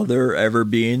Lotar's mother ever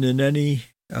being in any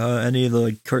of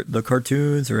the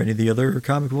cartoons or any of the other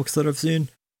comic books that I've seen.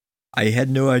 I had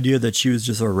no idea that she was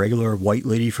just a regular white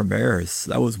lady from Eris.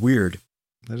 That was weird.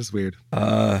 That is weird.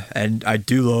 And I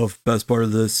do love, best part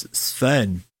of this,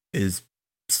 Sven is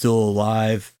still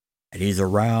alive and he's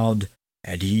around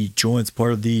and he joins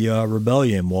part of the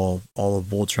rebellion while all of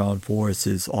Voltron Force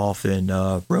is off in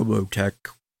Robotech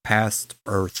past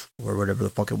Earth or whatever the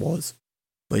fuck it was.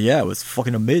 But yeah, it was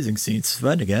fucking amazing seeing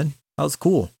Sven again. That was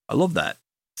cool. I love that.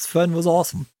 Sven was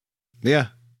awesome. Yeah.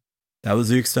 That was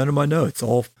the extent of my notes.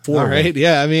 All 4. All right.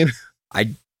 Yeah. I mean,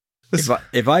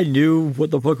 if I knew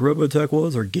what the fuck Robotech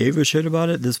was or gave a shit about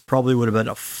it, this probably would have been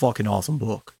a fucking awesome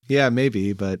book. Yeah,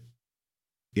 maybe, but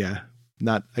yeah,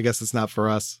 I guess it's not for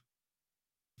us.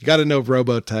 You got to know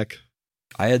Robotech.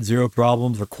 I had zero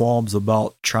problems or qualms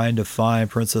about trying to find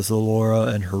Princess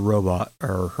Allura and her robot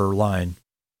or her line.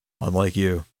 Unlike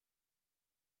you.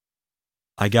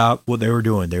 I got what they were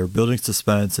doing. They were building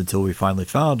suspense until we finally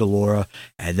found Allura,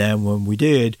 and then when we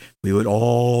did, we would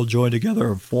all join together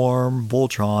and form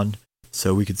Voltron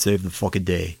so we could save the fucking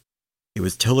day. It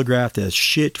was telegraphed as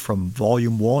shit from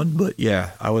volume 1, but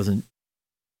yeah, I wasn't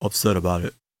upset about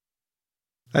it.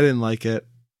 I didn't like it.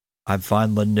 I'm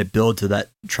fine letting it build to that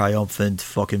triumphant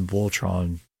fucking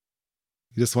Voltron.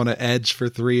 You just want to edge for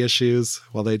 3 issues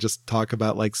while they just talk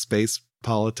about like space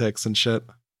politics and shit.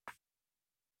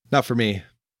 Not for me.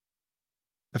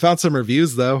 I found some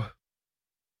reviews though.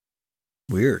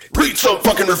 Weird. Read some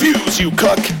fucking reviews, you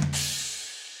cuck.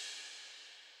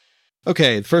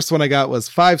 Okay, the first one I got was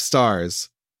 5 stars.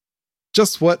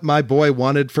 Just what my boy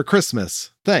wanted for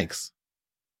Christmas. Thanks.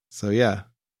 So yeah.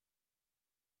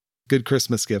 Good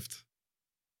Christmas gift.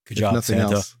 Good job, nothing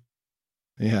Santa. Else.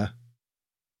 Yeah.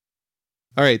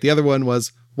 All right, the other one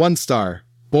was 1 star.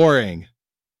 Boring.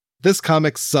 This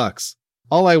comic sucks.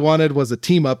 All I wanted was a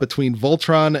team up between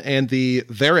Voltron and the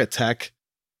Veritech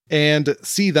and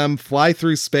see them fly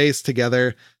through space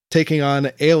together, taking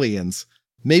on aliens.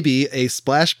 Maybe a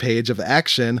splash page of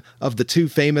action of the 2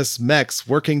 famous mechs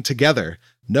working together.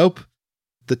 Nope.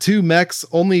 The 2 mechs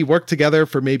only work together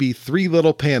for maybe 3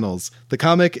 little panels. The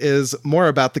comic is more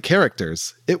about the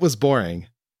characters. It was boring.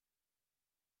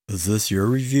 Is this your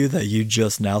review that you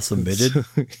just now submitted?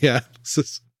 Yeah,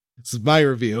 this is my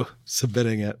review,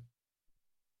 submitting it.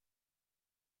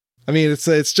 I mean,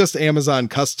 it's just Amazon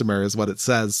customer is what it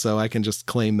says, so I can just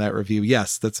claim that review.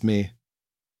 Yes, that's me.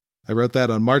 I wrote that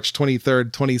on March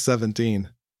 23rd, 2017.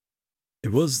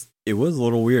 It was a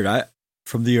little weird.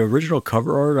 From the original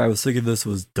cover art, I was thinking this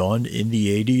was done in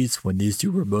the 80s when these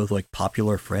 2 were both like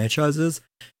popular franchises.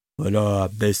 But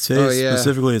they say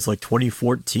specifically it's like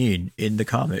 2014 in the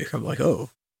comic. I'm like, oh,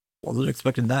 wasn't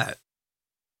expecting that.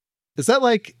 Was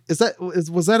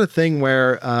that a thing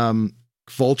where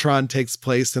Voltron takes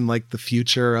place in like the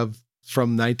future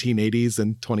from 1980s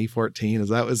and 2014? Is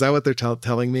that what they're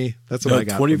telling me? That's what I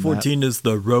got. 2014 is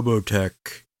the Robotech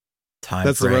time.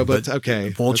 That's frame, the Robotech.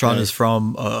 Okay. Voltron is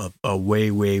from a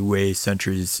way, way, way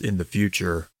centuries in the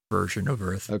future version of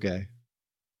Earth. Okay.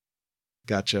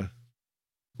 Gotcha.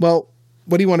 Well,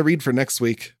 what do you want to read for next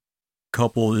week?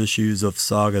 Couple issues of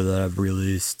Saga that I've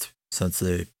released since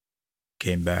they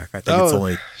came back. I think it's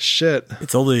only shit.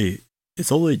 It's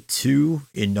only 2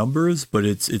 in numbers, but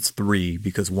it's 3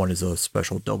 because one is a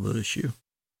special double issue.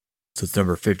 So it's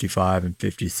number 55 and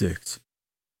 56.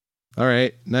 All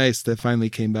right, nice. That finally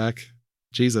came back.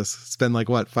 Jesus, it's been like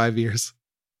what, 5 years?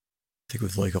 I think it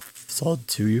was like a solid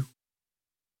 2.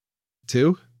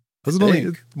 2? Was it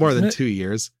only more than 2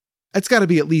 years? It's got to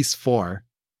be at least 4.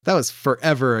 That was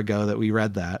forever ago that we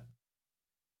read that.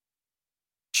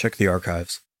 Check the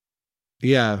archives.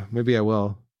 Yeah, maybe I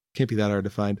will. Can't be that hard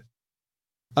to find.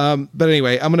 But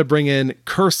anyway, I'm going to bring in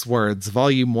Curse Words,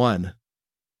 Volume 1.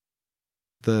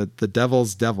 The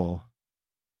Devil's Devil.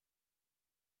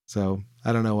 So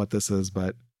I don't know what this is,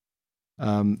 but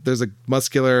there's a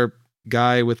muscular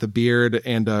guy with a beard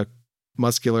and a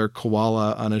muscular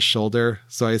koala on his shoulder.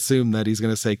 So I assume that he's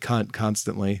going to say cunt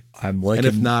constantly. And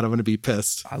if not, I'm going to be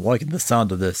pissed. I'm liking the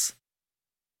sound of this.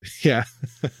 Yeah.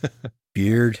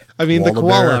 Beard. I mean, the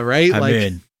koala, bear, right? I'm like,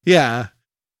 in. Yeah.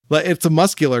 Like it's a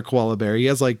muscular koala bear. He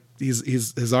has like,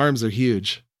 his arms are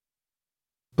huge.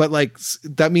 But like,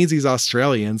 that means he's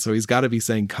Australian. So he's got to be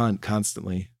saying cunt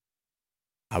constantly.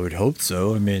 I would hope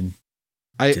so. I mean,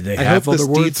 I have hope other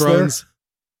words dethrones.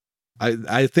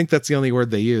 I think that's the only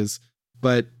word they use.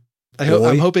 But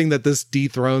I'm hoping that this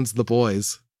dethrones the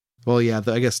boys. Well, yeah,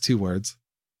 I guess 2 words.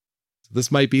 This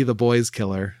might be the boys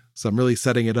killer. So I'm really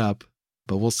setting it up,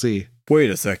 but we'll see. Wait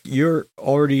a sec. You're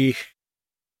already...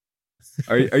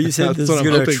 Are you saying this is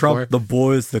going to trump the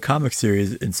boys, the comic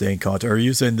series in saying cunt? Or are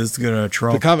you saying this is going to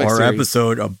trump our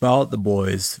episode about the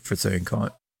boys for saying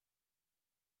cunt?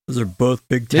 Those are both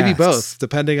big tasks. Maybe both,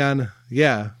 depending on...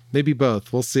 Yeah, maybe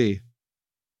both. We'll see.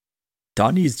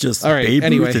 Donnie's just Babe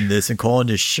Ruth in this and calling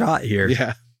his shot here.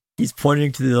 Yeah. He's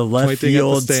pointing to the left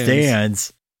field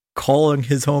stands, calling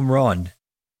his home run.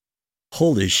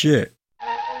 Holy shit.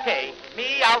 Take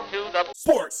me out to the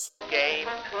Sports game.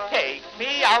 Take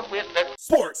me out with the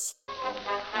Sports.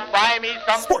 Buy me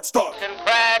some Sports Talk. and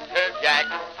Cracker Jack.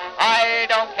 I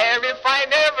don't care if I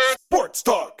never Sports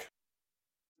Talk.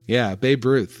 Yeah, Babe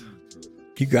Ruth.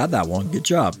 You got that one. Good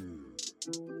job.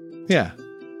 Yeah.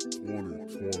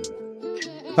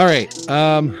 All right.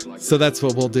 So that's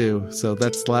what we'll do. So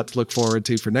that's a lot to look forward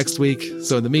to for next week.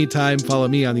 So in the meantime, follow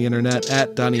me on the internet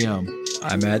at Donnie Ohm.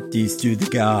 I'm at Stu the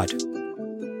God.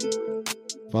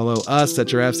 Follow us at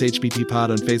Giraffes HBT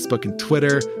Pod on Facebook and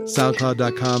Twitter,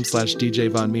 SoundCloud.com/DJ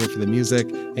Von Meer for the music,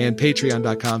 and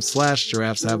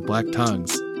Patreon.com/Giraffes Have Black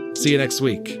Tongues. See you next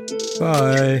week.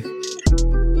 Bye.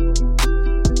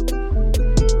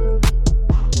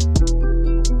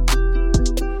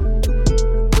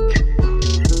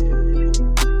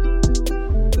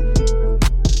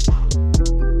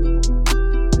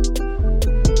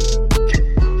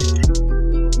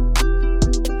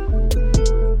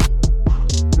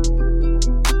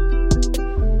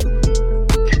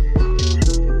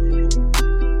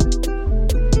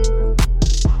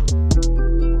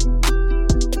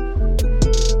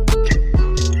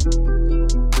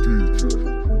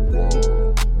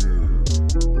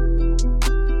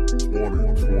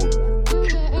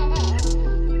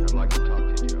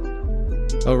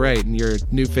 Oh, right. And your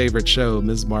new favorite show,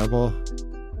 Ms. Marvel.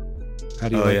 How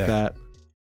do you like that?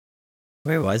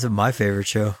 Wait, why is it my favorite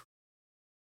show?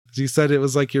 You said it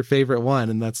was like your favorite one,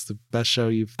 and that's the best show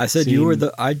you've I said seen you were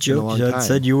the, I joked, I time.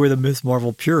 said you were the Ms.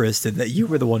 Marvel purist and that you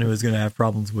were the one who was going to have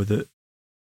problems with it.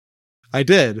 I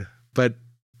did, but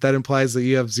that implies that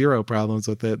you have zero problems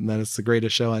with it and that it's the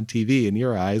greatest show on TV in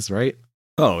your eyes, right?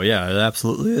 Oh, yeah, it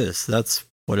absolutely is. That's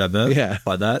what I meant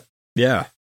by that. Yeah.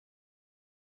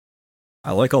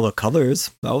 I like all the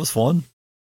colors. That was fun.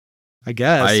 I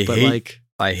guess,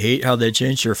 I hate how they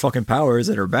changed her fucking powers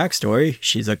and her backstory.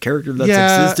 She's a character that's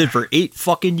existed for 8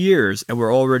 fucking years, and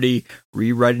we're already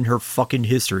rewriting her fucking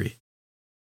history.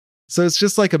 So it's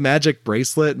just like a magic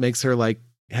bracelet makes her like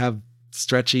have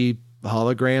stretchy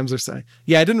holograms or something.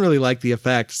 Yeah, I didn't really like the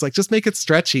effect. It's like, just make it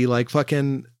stretchy like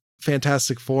fucking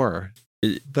Fantastic Four.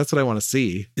 That's what I want to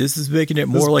see. This is making it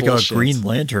more like bullshit. A Green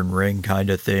Lantern ring kind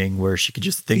of thing where she could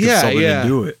just think of something and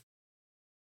do it.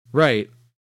 Right.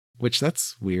 Which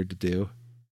that's weird to do.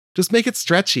 Just make it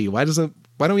stretchy. Why don't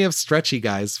we have stretchy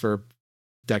guys for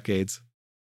decades?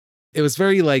 It was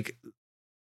very like,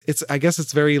 I guess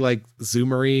it's very like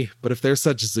zoomery, but if they're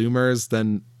such zoomers,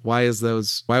 then why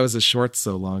was his shorts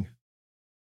so long?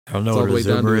 I don't know what a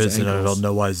zoomer is, and I don't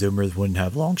know why zoomers wouldn't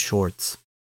have long shorts.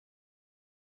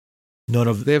 They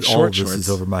have short shorts. This is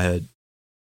over my head.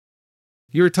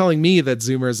 You were telling me that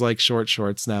zoomers like short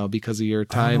shorts now because of your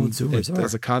time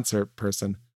as a concert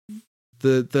person.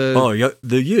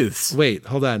 The youths. Wait,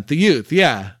 hold on. The youth,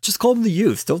 yeah. Just call them the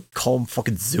youths. Don't call them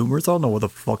fucking Zoomers. I don't know what the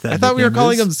fuck that. I thought we were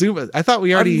calling them Zoomers. I thought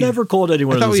we already. I've never called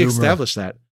anyone. I thought we Zoomer. established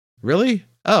that. Really?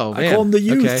 Oh, man. I call them the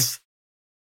youths.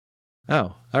 Okay.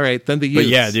 Oh, all right. Then the youths.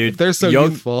 But yeah, dude, if they're so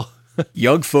youthful.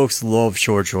 Young folks love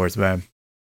short shorts, man.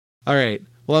 All right.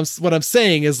 Well, what I'm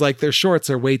saying is like their shorts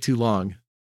are way too long.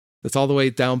 It's all the way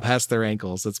down past their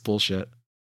ankles. That's bullshit.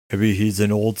 Maybe he's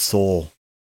an old soul.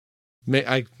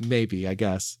 Maybe, I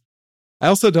guess. I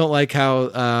also don't like how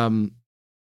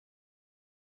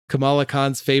Kamala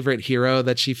Khan's favorite hero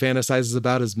that she fantasizes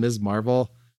about is Ms. Marvel.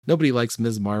 Nobody likes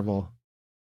Ms. Marvel.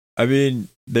 I mean,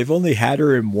 they've only had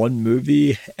her in one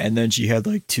movie, and then she had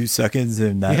like 2 seconds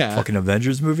in that fucking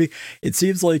Avengers movie. It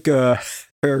seems like they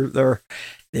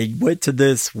went to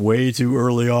this way too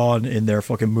early on in their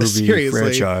fucking movie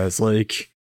franchise. Like,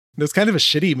 it was kind of a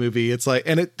shitty movie. It's like,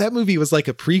 and that movie was like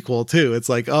a prequel too. It's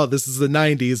like, oh, this is the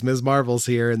 90s. Ms. Marvel's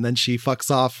here, and then she fucks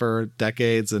off for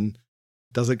decades and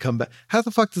doesn't come back. How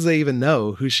the fuck does they even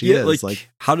know who she is? Like,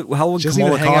 how would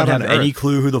Kamala Khan have any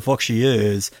clue who the fuck she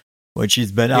is when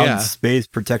she's been out in space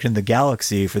protecting the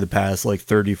galaxy for the past like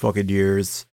 30 fucking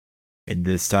years in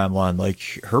this timeline?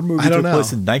 Like, her movie took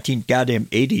place in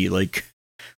 1980, like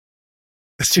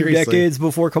seriously. 2 decades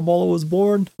before Kamala was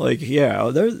born. Like, yeah,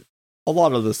 there's a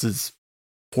lot of this is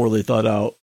poorly thought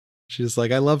out. She's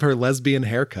like, I love her lesbian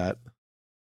haircut.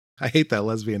 I hate that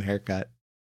lesbian haircut.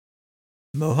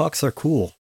 Mohawks are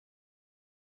cool.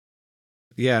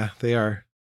 Yeah, they are.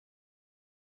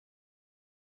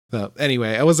 So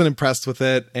anyway, I wasn't impressed with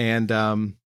it. And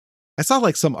I saw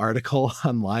like some article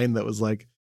online that was like,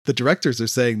 the directors are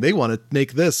saying they want to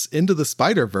make this Into the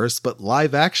Spider-Verse, but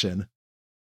live action.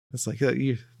 It's like,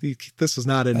 this was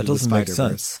not Into the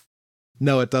Spider-Verse.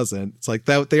 No, it doesn't. It's like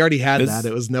that. They already had that.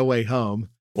 It was No Way Home.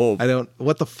 Well,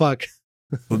 what the fuck?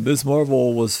 But Ms.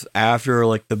 Marvel was after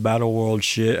like the Battle World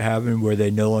shit happened, where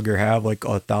they no longer have like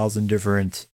 1,000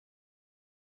 different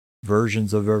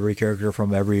versions of every character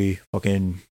from every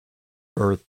fucking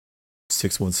Earth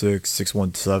 616,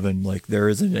 617. Like, there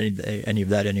isn't any of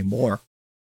that anymore.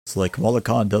 So like, Kamala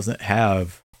Khan doesn't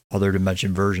have other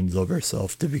dimension versions of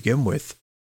herself to begin with.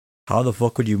 How the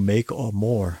fuck would you make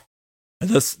more? And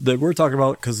this that we're talking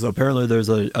about, because apparently there's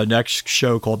a next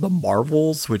show called The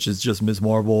Marvels, which is just Ms.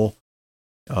 Marvel,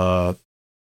 Monica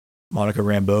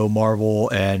Rambeau Marvel,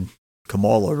 and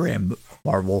Kamala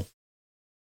Marvel.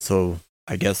 So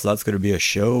I guess that's going to be a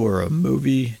show or a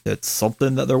movie. That's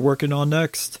something that they're working on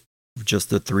next. Just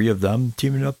the 3 of them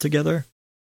teaming up together.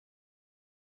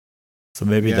 So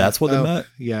maybe that's what they meant.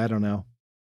 Yeah, I don't know.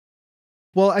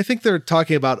 Well, I think they're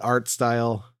talking about art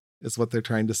style is what they're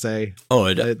trying to say.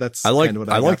 Oh, that's I like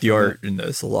the art in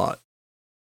this a lot.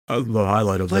 The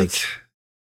highlight of this.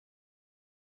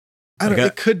 I don't.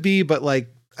 It could be, but like,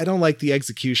 I don't like the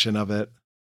execution of it.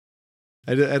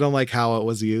 I don't like how it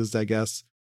was used, I guess.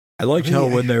 I liked how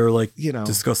when they were like,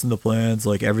 discussing the plans,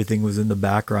 like everything was in the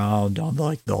background on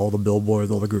like all the billboards,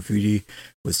 all the graffiti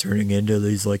was turning into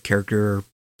these like character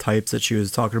types that she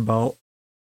was talking about.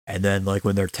 And then like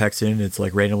when they're texting, it's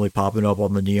like randomly popping up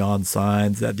on the neon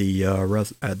signs at the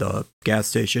at the gas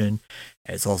station.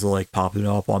 It's also like popping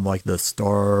up on like the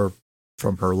star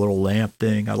from her little lamp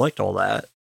thing. I liked all that.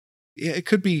 Yeah, it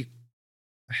could be.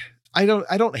 I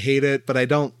don't hate it, but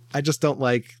I just don't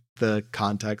like the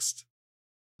context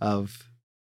of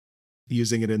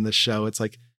using it in the show. It's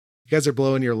like, you guys are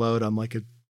blowing your load on like a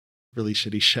really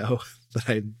shitty show that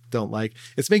I don't like.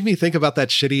 It's making me think about that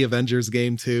shitty Avengers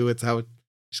game too. It's how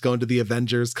she's going to the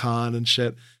Avengers con and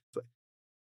shit.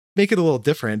 Make it a little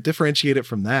different. Differentiate it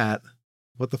from that.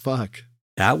 What the fuck?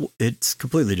 It's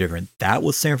completely different. That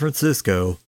was San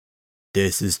Francisco.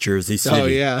 This is Jersey City. Oh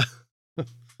yeah.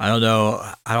 I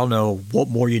don't know what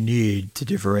more you need to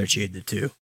differentiate the two.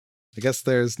 I guess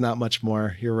there's not much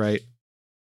more. You're right.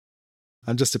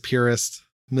 I'm just a purist.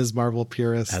 Ms. Marvel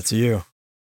purist. That's you.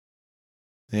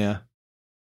 Yeah.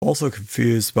 Also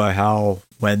confused by how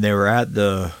when they were at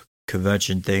the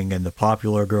convention thing and the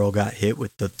Popular Girl got hit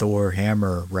with the Thor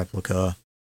hammer replica,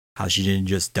 how she didn't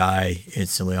just die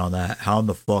instantly on that. How in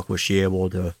the fuck was she able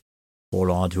to hold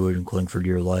on to it and cling for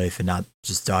dear life and not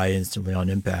just die instantly on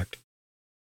impact?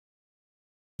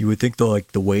 You would think the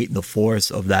weight and the force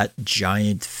of that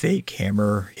giant fake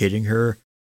hammer hitting her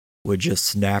would just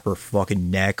snap her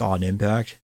fucking neck on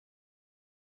impact.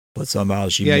 But somehow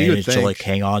she managed to like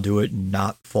hang on to it and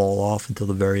not fall off until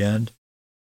the very end.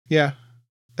 Yeah.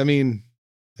 I mean,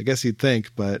 I guess you'd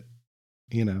think, but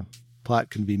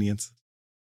plot convenience.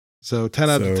 So 10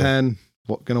 out of 10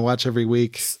 gonna watch every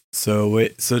week. So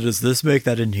wait, so does this make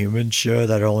that Inhuman show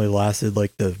that only lasted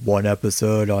like the one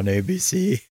episode on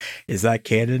ABC? Is that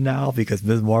canon now? Because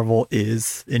Ms. Marvel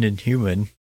is an Inhuman.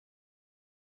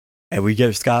 And we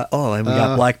just got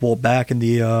got Black Bolt back in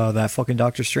the that fucking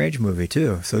Doctor Strange movie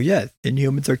too. So yeah,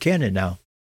 Inhumans are canon now.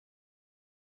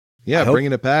 Yeah,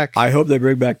 bringing it back. I hope they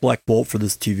bring back Black Bolt for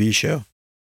this TV show.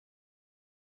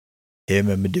 Him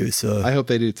and Medusa. I hope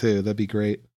they do too. That'd be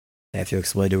great. They have to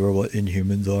explain to her what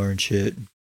Inhumans are and shit.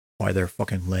 Why they're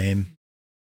fucking lame.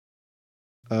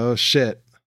 Oh shit!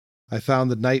 I found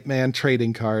the Nightman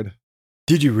trading card.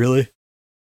 Did you really?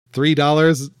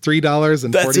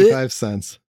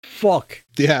 $3.45. Fuck.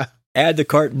 Yeah. Add the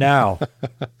cart now.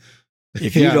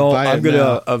 If you don't, I'm going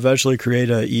to eventually create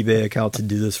an eBay account to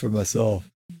do this for myself.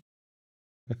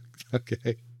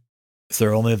 Okay. Is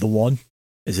there only the one?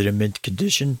 Is it in mint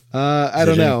condition? I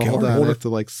don't know. Hold on. I have to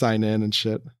like sign in and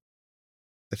shit.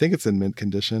 I think it's in mint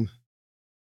condition.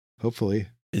 Hopefully.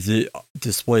 Is it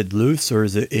displayed loose or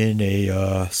is it in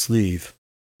a sleeve?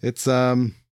 It's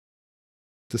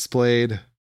displayed. I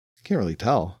can't really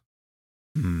tell.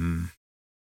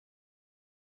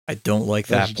 I don't like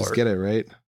that part. Just get it right.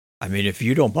 I mean, if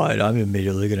you don't buy it, I'm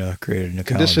immediately gonna create an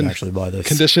account and actually buy this.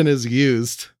 Condition is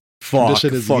used. Fuck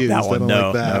that one. I don't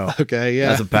like that. No. Okay, yeah,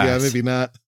 that's a pass. Yeah, maybe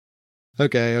not.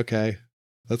 Okay.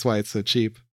 That's why it's so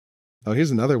cheap. Oh,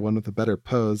 here's another one with a better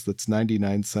pose. That's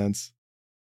 99 cents.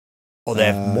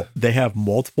 Oh, they have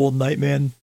multiple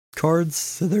Nightman cards,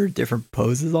 so there are different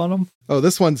poses on them. Oh,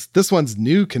 this one's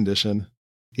new condition.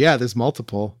 Yeah, there's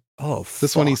multiple. Oh,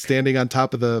 this one he's standing on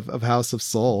top of House of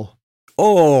Soul.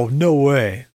 Oh, no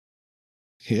way.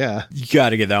 Yeah, you got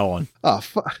to get that one. Oh,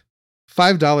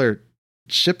 $5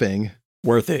 shipping.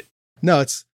 Worth it. No,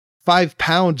 it's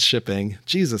 £5 shipping.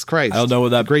 Jesus Christ! I don't know what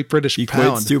that Great British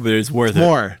pound. To, but it's worth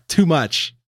more. Too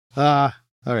much. All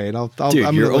right, Dude,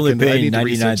 I'm you're only paying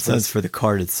 99 cents for the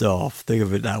card itself. Think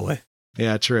of it that way.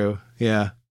 Yeah, true. Yeah.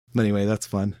 Anyway, that's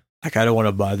fun. I kind of want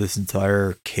to buy this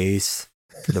entire case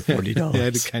for the $40. Yeah,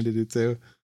 I kind of do too.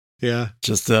 Yeah.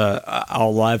 Just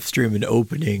I'll live stream an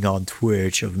opening on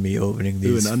Twitch of me opening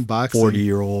these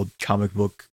 40-year-old comic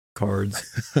book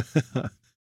cards.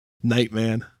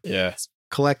 Nightman. Yeah.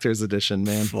 Collector's edition,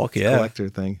 man. Fuck yeah. Collector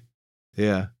thing.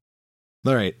 Yeah.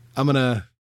 All right. I'm going to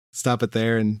stop it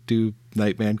there and do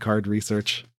Nightman card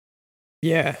research.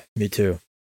 Yeah, me too.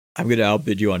 I'm going to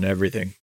outbid you on everything.